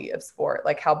psychology of sport,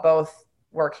 like how both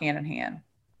work hand in hand.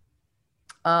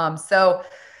 So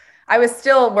I was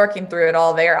still working through it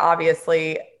all there,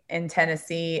 obviously in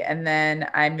Tennessee. And then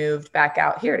I moved back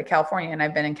out here to California and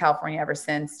I've been in California ever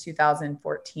since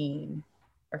 2014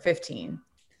 or 15.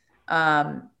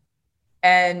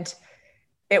 And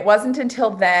it wasn't until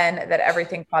then that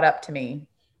everything caught up to me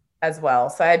as well.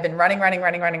 So I had been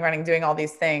running, doing all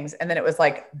these things. And then it was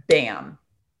like, bam.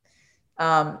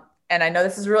 and I know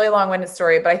this is a really long-winded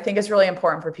story, but I think it's really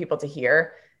important for people to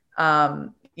hear.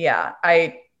 Yeah,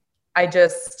 I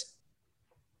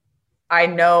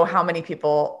know how many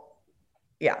people.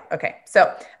 Yeah. Okay.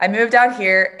 So I moved out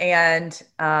here, and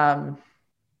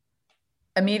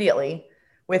immediately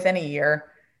within a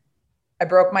year, I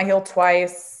broke my heel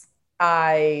twice.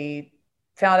 I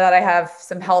found out I have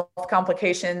some health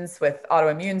complications with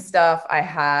autoimmune stuff. I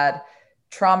had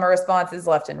trauma responses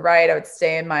left and right. I would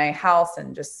stay in my house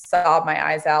and just sob my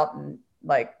eyes out and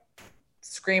like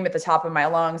scream at the top of my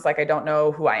lungs, like I don't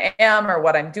know who I am or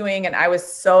what I'm doing. And I was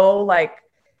so like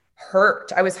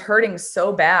hurt. I was hurting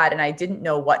so bad, and I didn't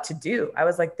know what to do. I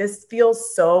was like, this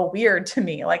feels so weird to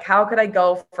me. Like, how could I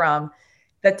go from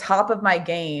the top of my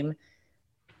game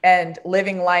and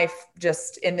living life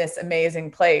just in this amazing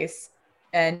place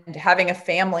and having a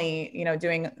family, you know,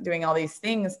 doing all these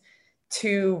things,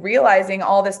 to realizing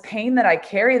all this pain that I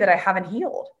carry that I haven't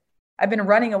healed. I've been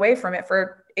running away from it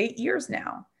for 8 years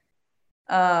now.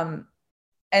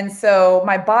 And so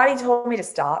my body told me to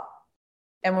stop.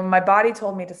 And when my body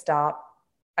told me to stop,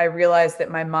 I realized that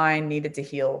my mind needed to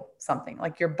heal something.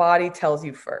 Like, your body tells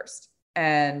you first.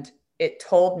 And it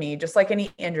told me, just like any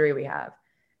injury we have,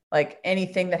 like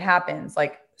anything that happens,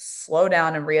 like, slow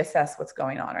down and reassess what's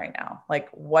going on right now. Like,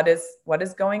 what is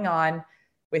going on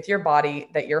with your body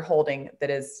that you're holding that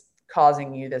is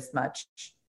causing you this much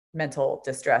mental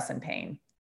distress and pain?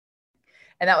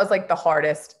 And that was like the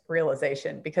hardest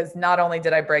realization, because not only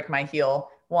did I break my heel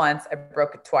once, I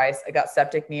broke it twice. I got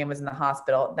septic knee and was in the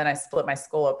hospital. Then I split my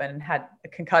skull open and had a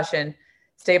concussion,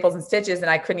 staples and stitches, and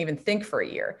I couldn't even think for a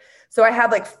year. So I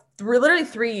had like literally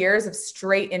 3 years of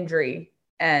straight injury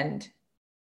and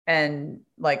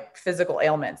like physical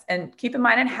ailments. And keep in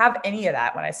mind, I didn't have any of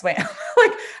that when I swam.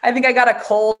 Like, I think I got a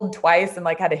cold twice and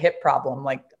like had a hip problem,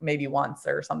 like maybe once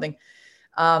or something.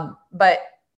 But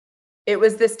it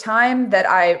was this time that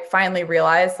I finally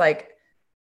realized, like,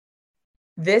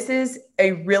 this is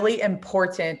a really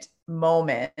important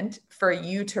moment for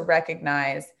you to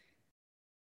recognize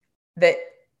that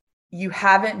you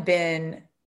haven't been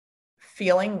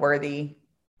feeling worthy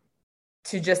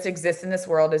to just exist in this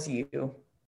world as you,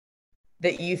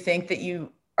 that you think that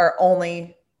you are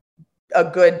only a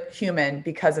good human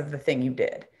because of the thing you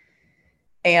did,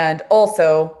 and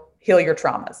also heal your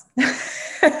traumas.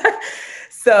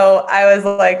 So I was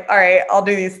like, all right, I'll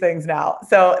do these things now.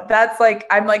 So that's like,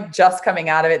 I'm like just coming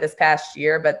out of it this past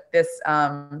year, but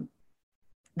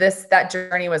that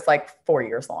journey was like 4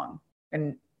 years long.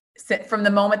 And from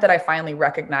the moment that I finally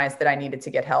recognized that I needed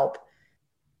to get help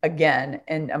again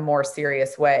in a more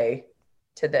serious way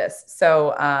to this.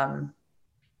 So,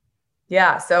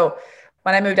 yeah. So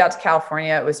when I moved out to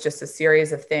California, it was just a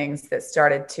series of things that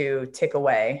started to tick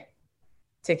away.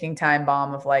 Ticking time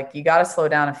bomb of like, you got to slow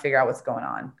down and figure out what's going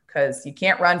on, because you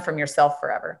can't run from yourself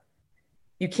forever.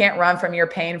 You can't run from your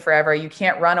pain forever. You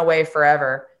can't run away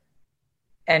forever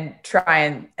and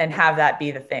try and have that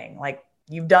be the thing. Like,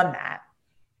 you've done that,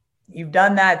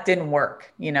 didn't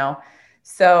work, you know?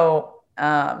 So,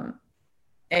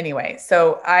 anyway,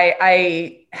 so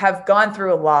I have gone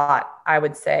through a lot, I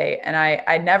would say, and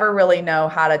I never really know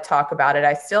how to talk about it.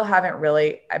 I still haven't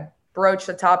really, I broached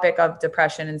the topic of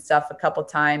depression and stuff a couple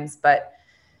times, but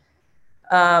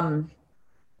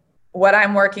what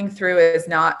I'm working through is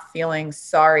not feeling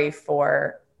sorry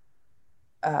for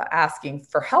asking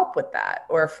for help with that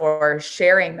or for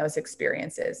sharing those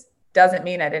experiences. Doesn't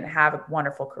mean I didn't have a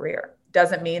wonderful career.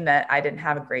 Doesn't mean that I didn't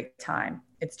have a great time.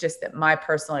 It's just that my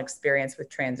personal experience with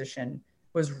transition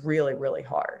was really, really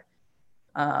hard.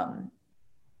 And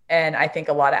I think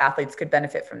a lot of athletes could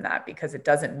benefit from that, because it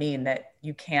doesn't mean that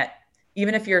you can't,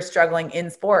 even if you're struggling in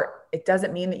sport, it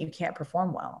doesn't mean that you can't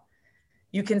perform well.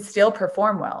 You can still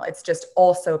perform well. It's just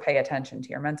also pay attention to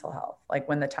your mental health. Like,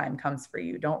 when the time comes for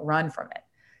you, don't run from it.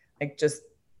 Like, just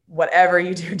whatever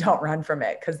you do, don't run from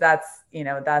it. Cause that's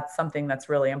something that's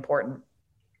really important.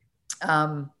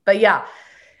 But yeah,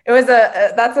 it was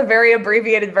that's a very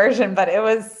abbreviated version, but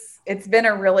it's been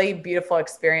a really beautiful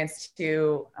experience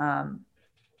to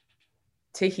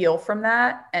heal from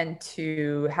that and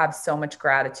to have so much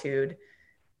gratitude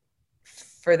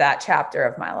for that chapter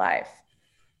of my life.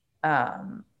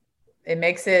 It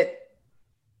makes it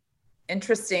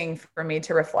interesting for me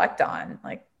to reflect on,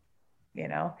 like, you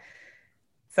know,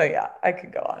 so yeah, I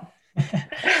could go on.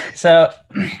 So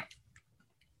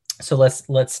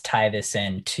let's tie this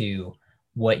into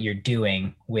what you're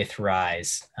doing with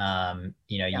Rise.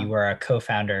 You are a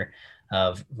co-founder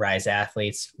of Rise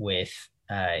Athletes with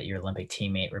your Olympic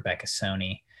teammate, Rebecca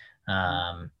Soni,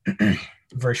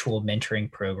 virtual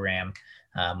mentoring program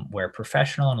where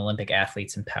professional and Olympic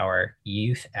athletes empower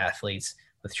youth athletes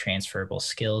with transferable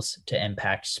skills to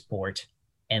impact sport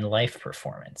and life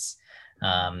performance.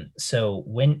 So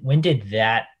when did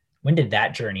that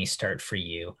journey start for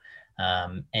you?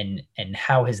 And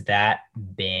how has that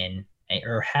been,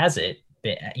 or has it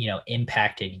been,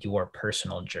 impacted your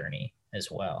personal journey as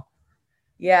well?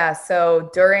 Yeah. So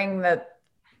during the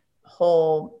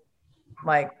whole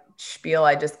like spiel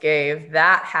I just gave,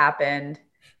 that happened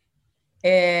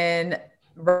in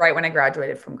right when I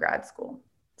graduated from grad school.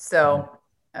 So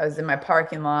I was in my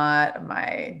parking lot of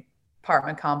my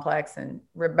apartment complex, and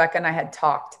Rebecca and I had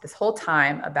talked this whole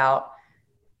time about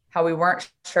how we weren't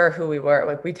sure who we were.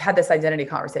 Like we had this identity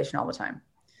conversation all the time.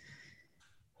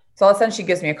 So all of a sudden she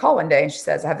gives me a call one day and she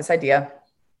says, I have this idea.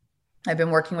 I've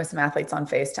been working with some athletes on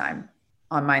FaceTime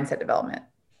on mindset development.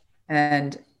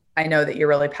 And I know that you're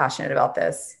really passionate about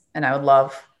this. And I would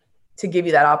love to give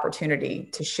you that opportunity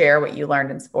to share what you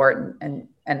learned in sport and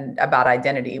about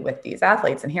identity with these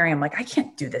athletes. And hearing, I'm like, I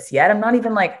can't do this yet. I'm not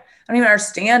even like, I don't even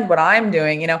understand what I'm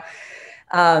doing,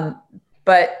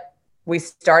 but we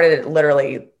started it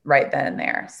literally right then and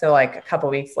there. So like a couple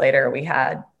of weeks later, we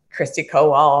had Christy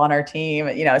Kowal on our team,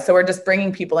 so we're just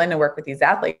bringing people in to work with these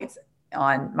athletes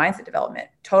on mindset development,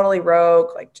 totally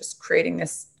rogue, like just creating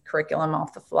this curriculum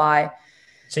off the fly.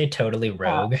 Say totally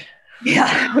rogue.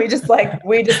 Yeah. We have like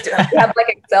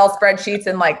Excel spreadsheets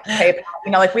and like PayPal,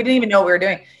 like we didn't even know what we were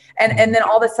doing. And then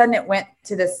all of a sudden it went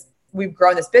to this, we've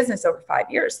grown this business over 5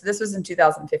 years. So this was in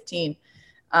 2015.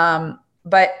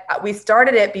 But we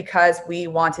started it because we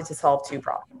wanted to solve two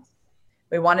problems.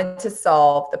 We wanted to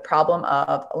solve the problem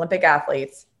of Olympic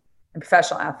athletes and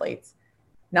professional athletes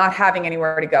not having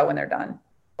anywhere to go when they're done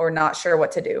or not sure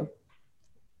what to do.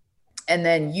 And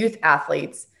then youth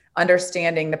athletes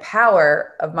understanding the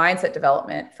power of mindset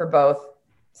development for both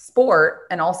sport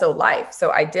and also life.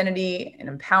 So identity and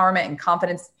empowerment and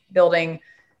confidence building,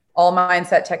 all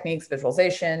mindset techniques,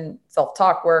 visualization,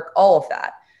 self-talk work, all of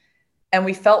that. And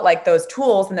we felt like those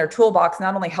tools in their toolbox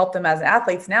not only help them as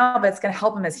athletes now, but it's going to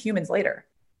help them as humans later.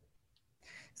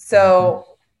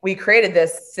 So we created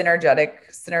this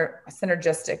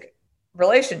synergistic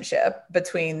relationship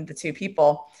between the two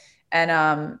people.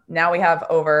 And now we have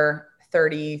over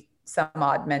 30 some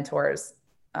odd mentors,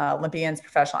 Olympians,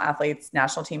 professional athletes,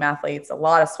 national team athletes, a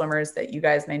lot of swimmers that you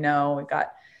guys may know. We've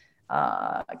got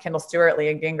Kendall Stewart,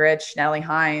 Leah Gingrich, Natalie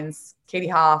Hines, Katie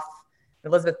Hoff,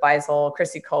 Elizabeth Beisel,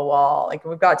 Christy Kowal. Like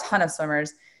we've got a ton of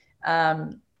swimmers,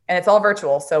 and it's all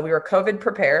virtual. So we were COVID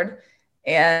prepared,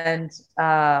 and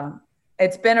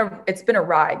it's been a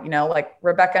ride. Like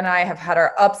Rebecca and I have had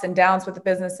our ups and downs with the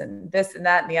business, and this and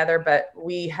that and the other, but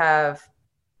we have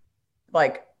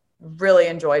like really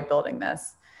enjoyed building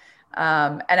this.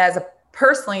 And as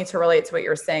personally, to relate to what you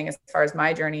were saying as far as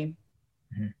my journey,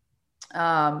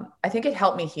 I think it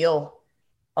helped me heal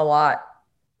a lot.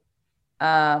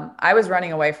 I was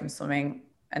running away from swimming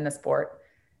and the sport.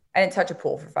 I didn't touch a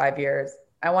pool for 5 years.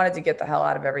 I wanted to get the hell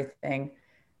out of everything.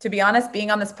 To be honest, being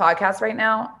on this podcast right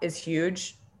now is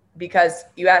huge, because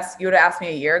you would have asked me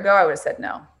a year ago, I would have said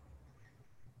no.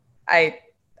 I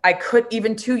could,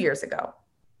 even 2 years ago,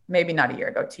 maybe not a year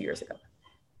ago, 2 years ago,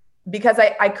 because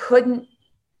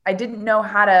I didn't know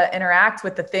how to interact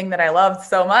with the thing that I loved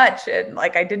so much. And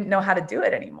like, I didn't know how to do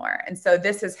it anymore. And so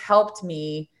this has helped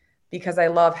me, because I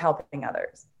love helping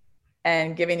others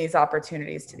and giving these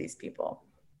opportunities to these people.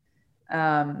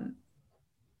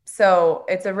 So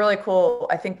it's a really cool,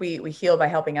 I think we heal by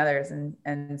helping others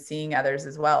and seeing others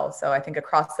as well. So I think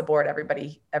across the board,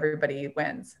 everybody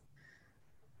wins.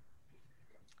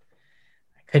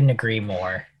 I couldn't agree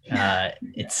more.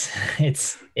 It's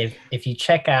if you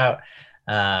check out,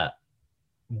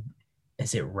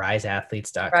 is it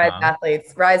riseathletes.com?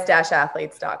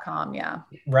 Rise-athletes.com. Yeah.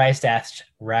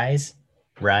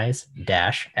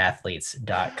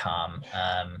 rise-athletes.com.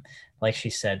 Like she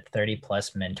said, 30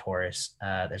 plus mentors.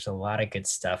 There's a lot of good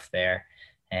stuff there,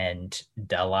 and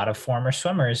a lot of former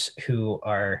swimmers who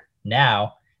are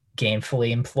now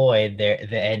gainfully employed there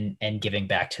and giving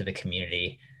back to the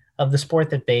community of the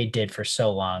sport that they did for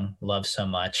so long, love so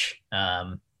much.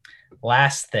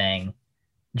 Last thing,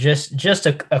 just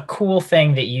a cool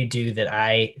thing that you do that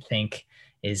I think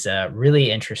is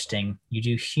really interesting. You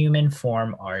do human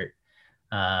form art.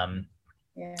 And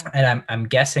I'm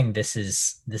guessing this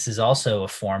is also a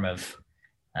form of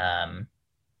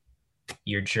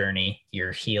your journey,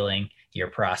 your healing, your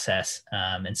process.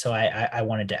 And so I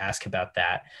wanted to ask about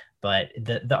that. But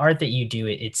the art that you do,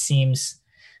 it seems,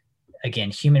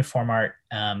 again, human form art,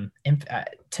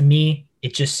 to me,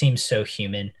 it just seems so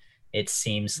human. It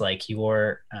seems like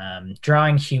you're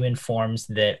drawing human forms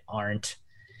that aren't,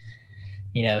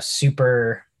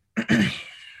 super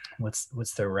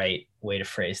what's the right way to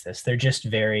phrase this? They're just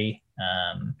very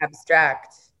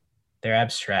abstract. They're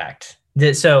abstract.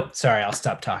 So sorry, I'll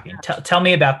stop talking. Tell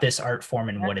me about this art form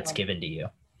and what it's given to you.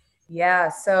 Yeah.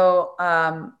 So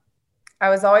I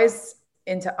was always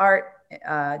into art,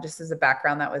 just as a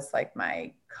background. That was like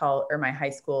my high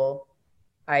school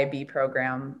IB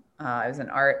program. I was in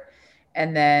art.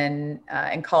 And then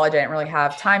in college, I didn't really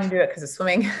have time to do it because of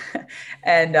swimming.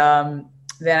 And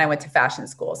then I went to fashion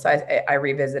school. So I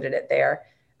revisited it there.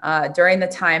 During the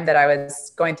time that I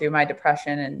was going through my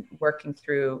depression and working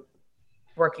through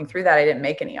that, I didn't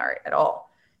make any art at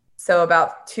all. So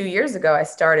about 2 years ago, I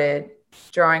started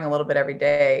drawing a little bit every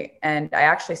day. And I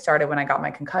actually started when I got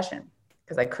my concussion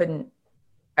because I couldn't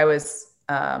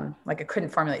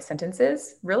formulate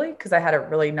sentences really, because I had a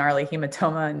really gnarly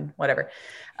hematoma and whatever.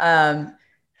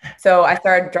 So I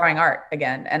started drawing art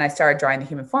again, and I started drawing the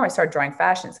human form. I started drawing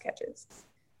fashion sketches,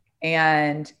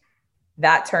 and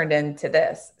that turned into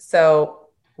this. So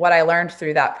what I learned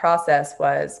through that process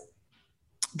was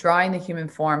drawing the human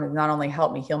form has not only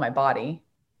helped me heal my body,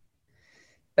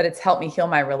 but it's helped me heal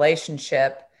my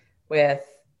relationship with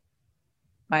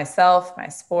myself, my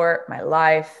sport, my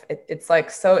life. It's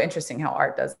like so interesting how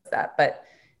art does that. But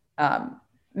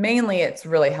mainly it's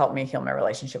really helped me heal my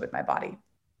relationship with my body.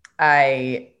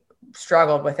 I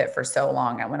struggled with it for so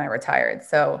long when I retired.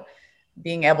 So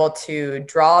being able to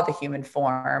draw the human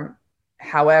form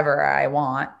however I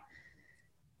want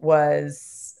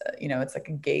was, it's like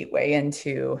a gateway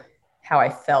into how I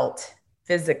felt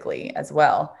physically as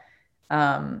well.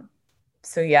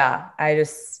 So yeah,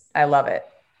 I love it.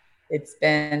 It's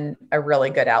been a really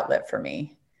good outlet for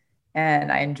me,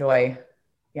 and I need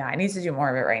to do more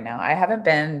of it right now. I haven't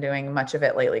been doing much of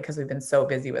it lately because we've been so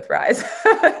busy with Rise,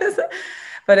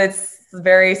 but it's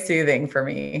very soothing for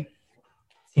me.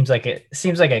 Seems like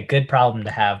a good problem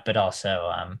to have, but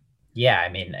also, I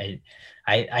mean,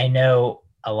 I know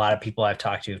a lot of people I've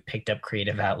talked to have picked up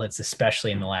creative outlets,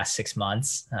 especially in the last 6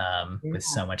 months, with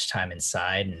so much time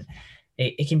inside, and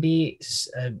it can be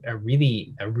a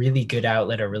really good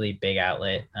outlet, a really big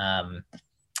outlet.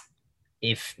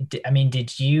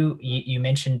 Did you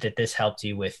mentioned that this helped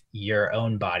you with your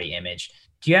own body image?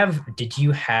 Did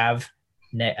you have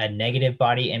a negative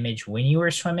body image when you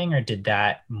were swimming, or did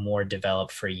that more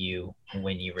develop for you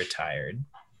when you retired?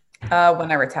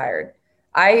 When I retired,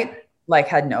 I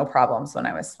had no problems when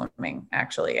I was swimming.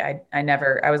 Actually, I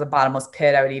was a bottomless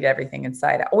pit. I would eat everything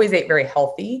inside. I always ate very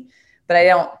healthy, but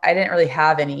I didn't really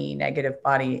have any negative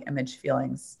body image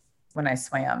feelings when I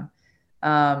swam.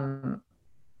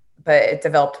 But it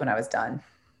developed when I was done.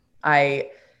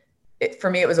 For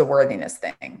me, it was a worthiness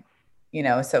thing,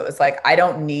 so it was like, I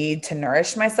don't need to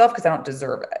nourish myself because I don't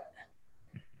deserve it.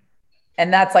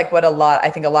 And that's like what I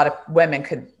think a lot of women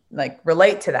could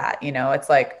relate to that. It's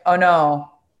like, oh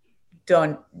no,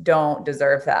 don't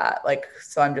deserve that.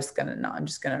 So I'm just going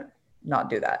to not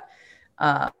do that.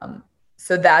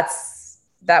 So that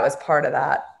was part of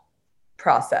that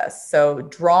process. So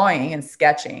drawing and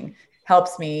sketching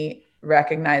helps me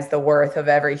recognize the worth of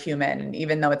every human. And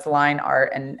even though it's line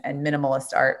art and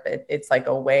minimalist art, it's like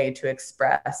a way to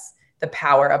express the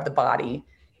power of the body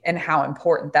and how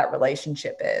important that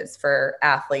relationship is for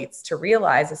athletes to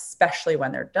realize, especially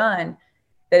when they're done,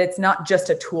 that it's not just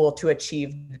a tool to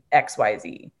achieve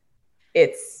XYZ.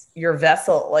 It's your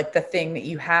vessel, like the thing that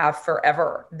you have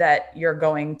forever that you're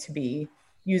going to be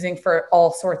using for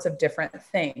all sorts of different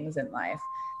things in life.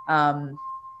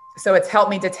 So it's helped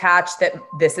me detach that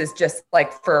this is just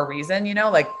for a reason,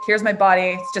 here's my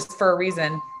body. It's just for a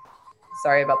reason.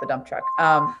 Sorry about the dump truck.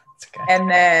 It's okay. And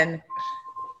then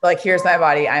here's my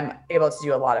body. I'm able to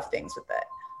do a lot of things with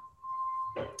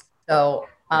it. So,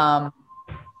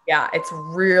 it's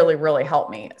really, really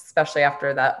helped me, especially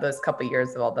after those couple of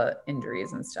years of all the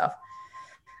injuries and stuff.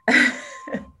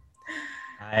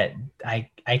 I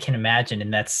can imagine.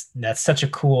 And that's such a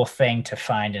cool thing to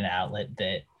find an outlet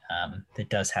that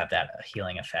does have that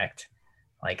healing effect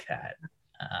like that.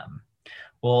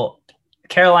 Well,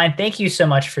 Caroline, thank you so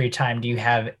much for your time. Do you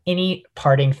have any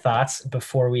parting thoughts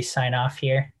before we sign off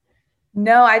here?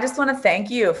 No, I just want to thank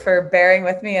you for bearing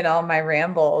with me in all my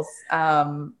rambles.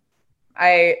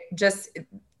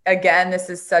 Again, this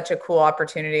is such a cool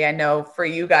opportunity. I know for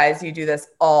you guys, you do this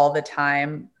all the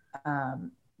time.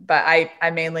 But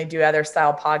I mainly do other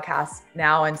style podcasts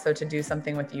now. And so to do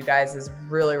something with you guys is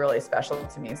really, really special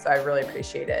to me. So I really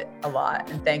appreciate it a lot.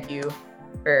 And thank you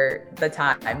for the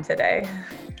time today.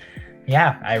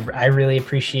 Yeah, I really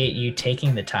appreciate you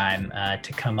taking the time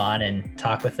to come on and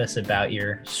talk with us about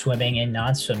your swimming and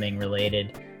non-swimming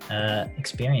related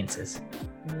experiences.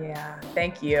 Yeah,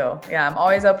 thank you. Yeah, I'm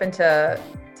always open to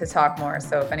talk more.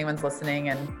 So if anyone's listening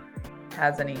and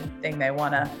has anything they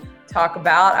want to talk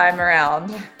about, I'm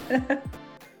around.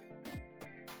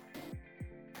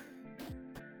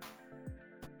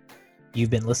 You've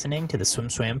been listening to the Swim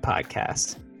Swam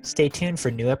podcast. Stay tuned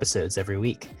for new episodes every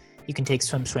week. You can take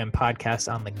Swim Swam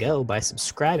podcast on the go by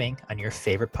subscribing on your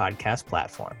favorite podcast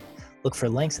platform. Look for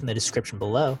links in the description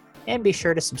below, and be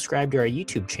sure to subscribe to our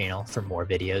YouTube channel for more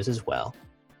videos as well.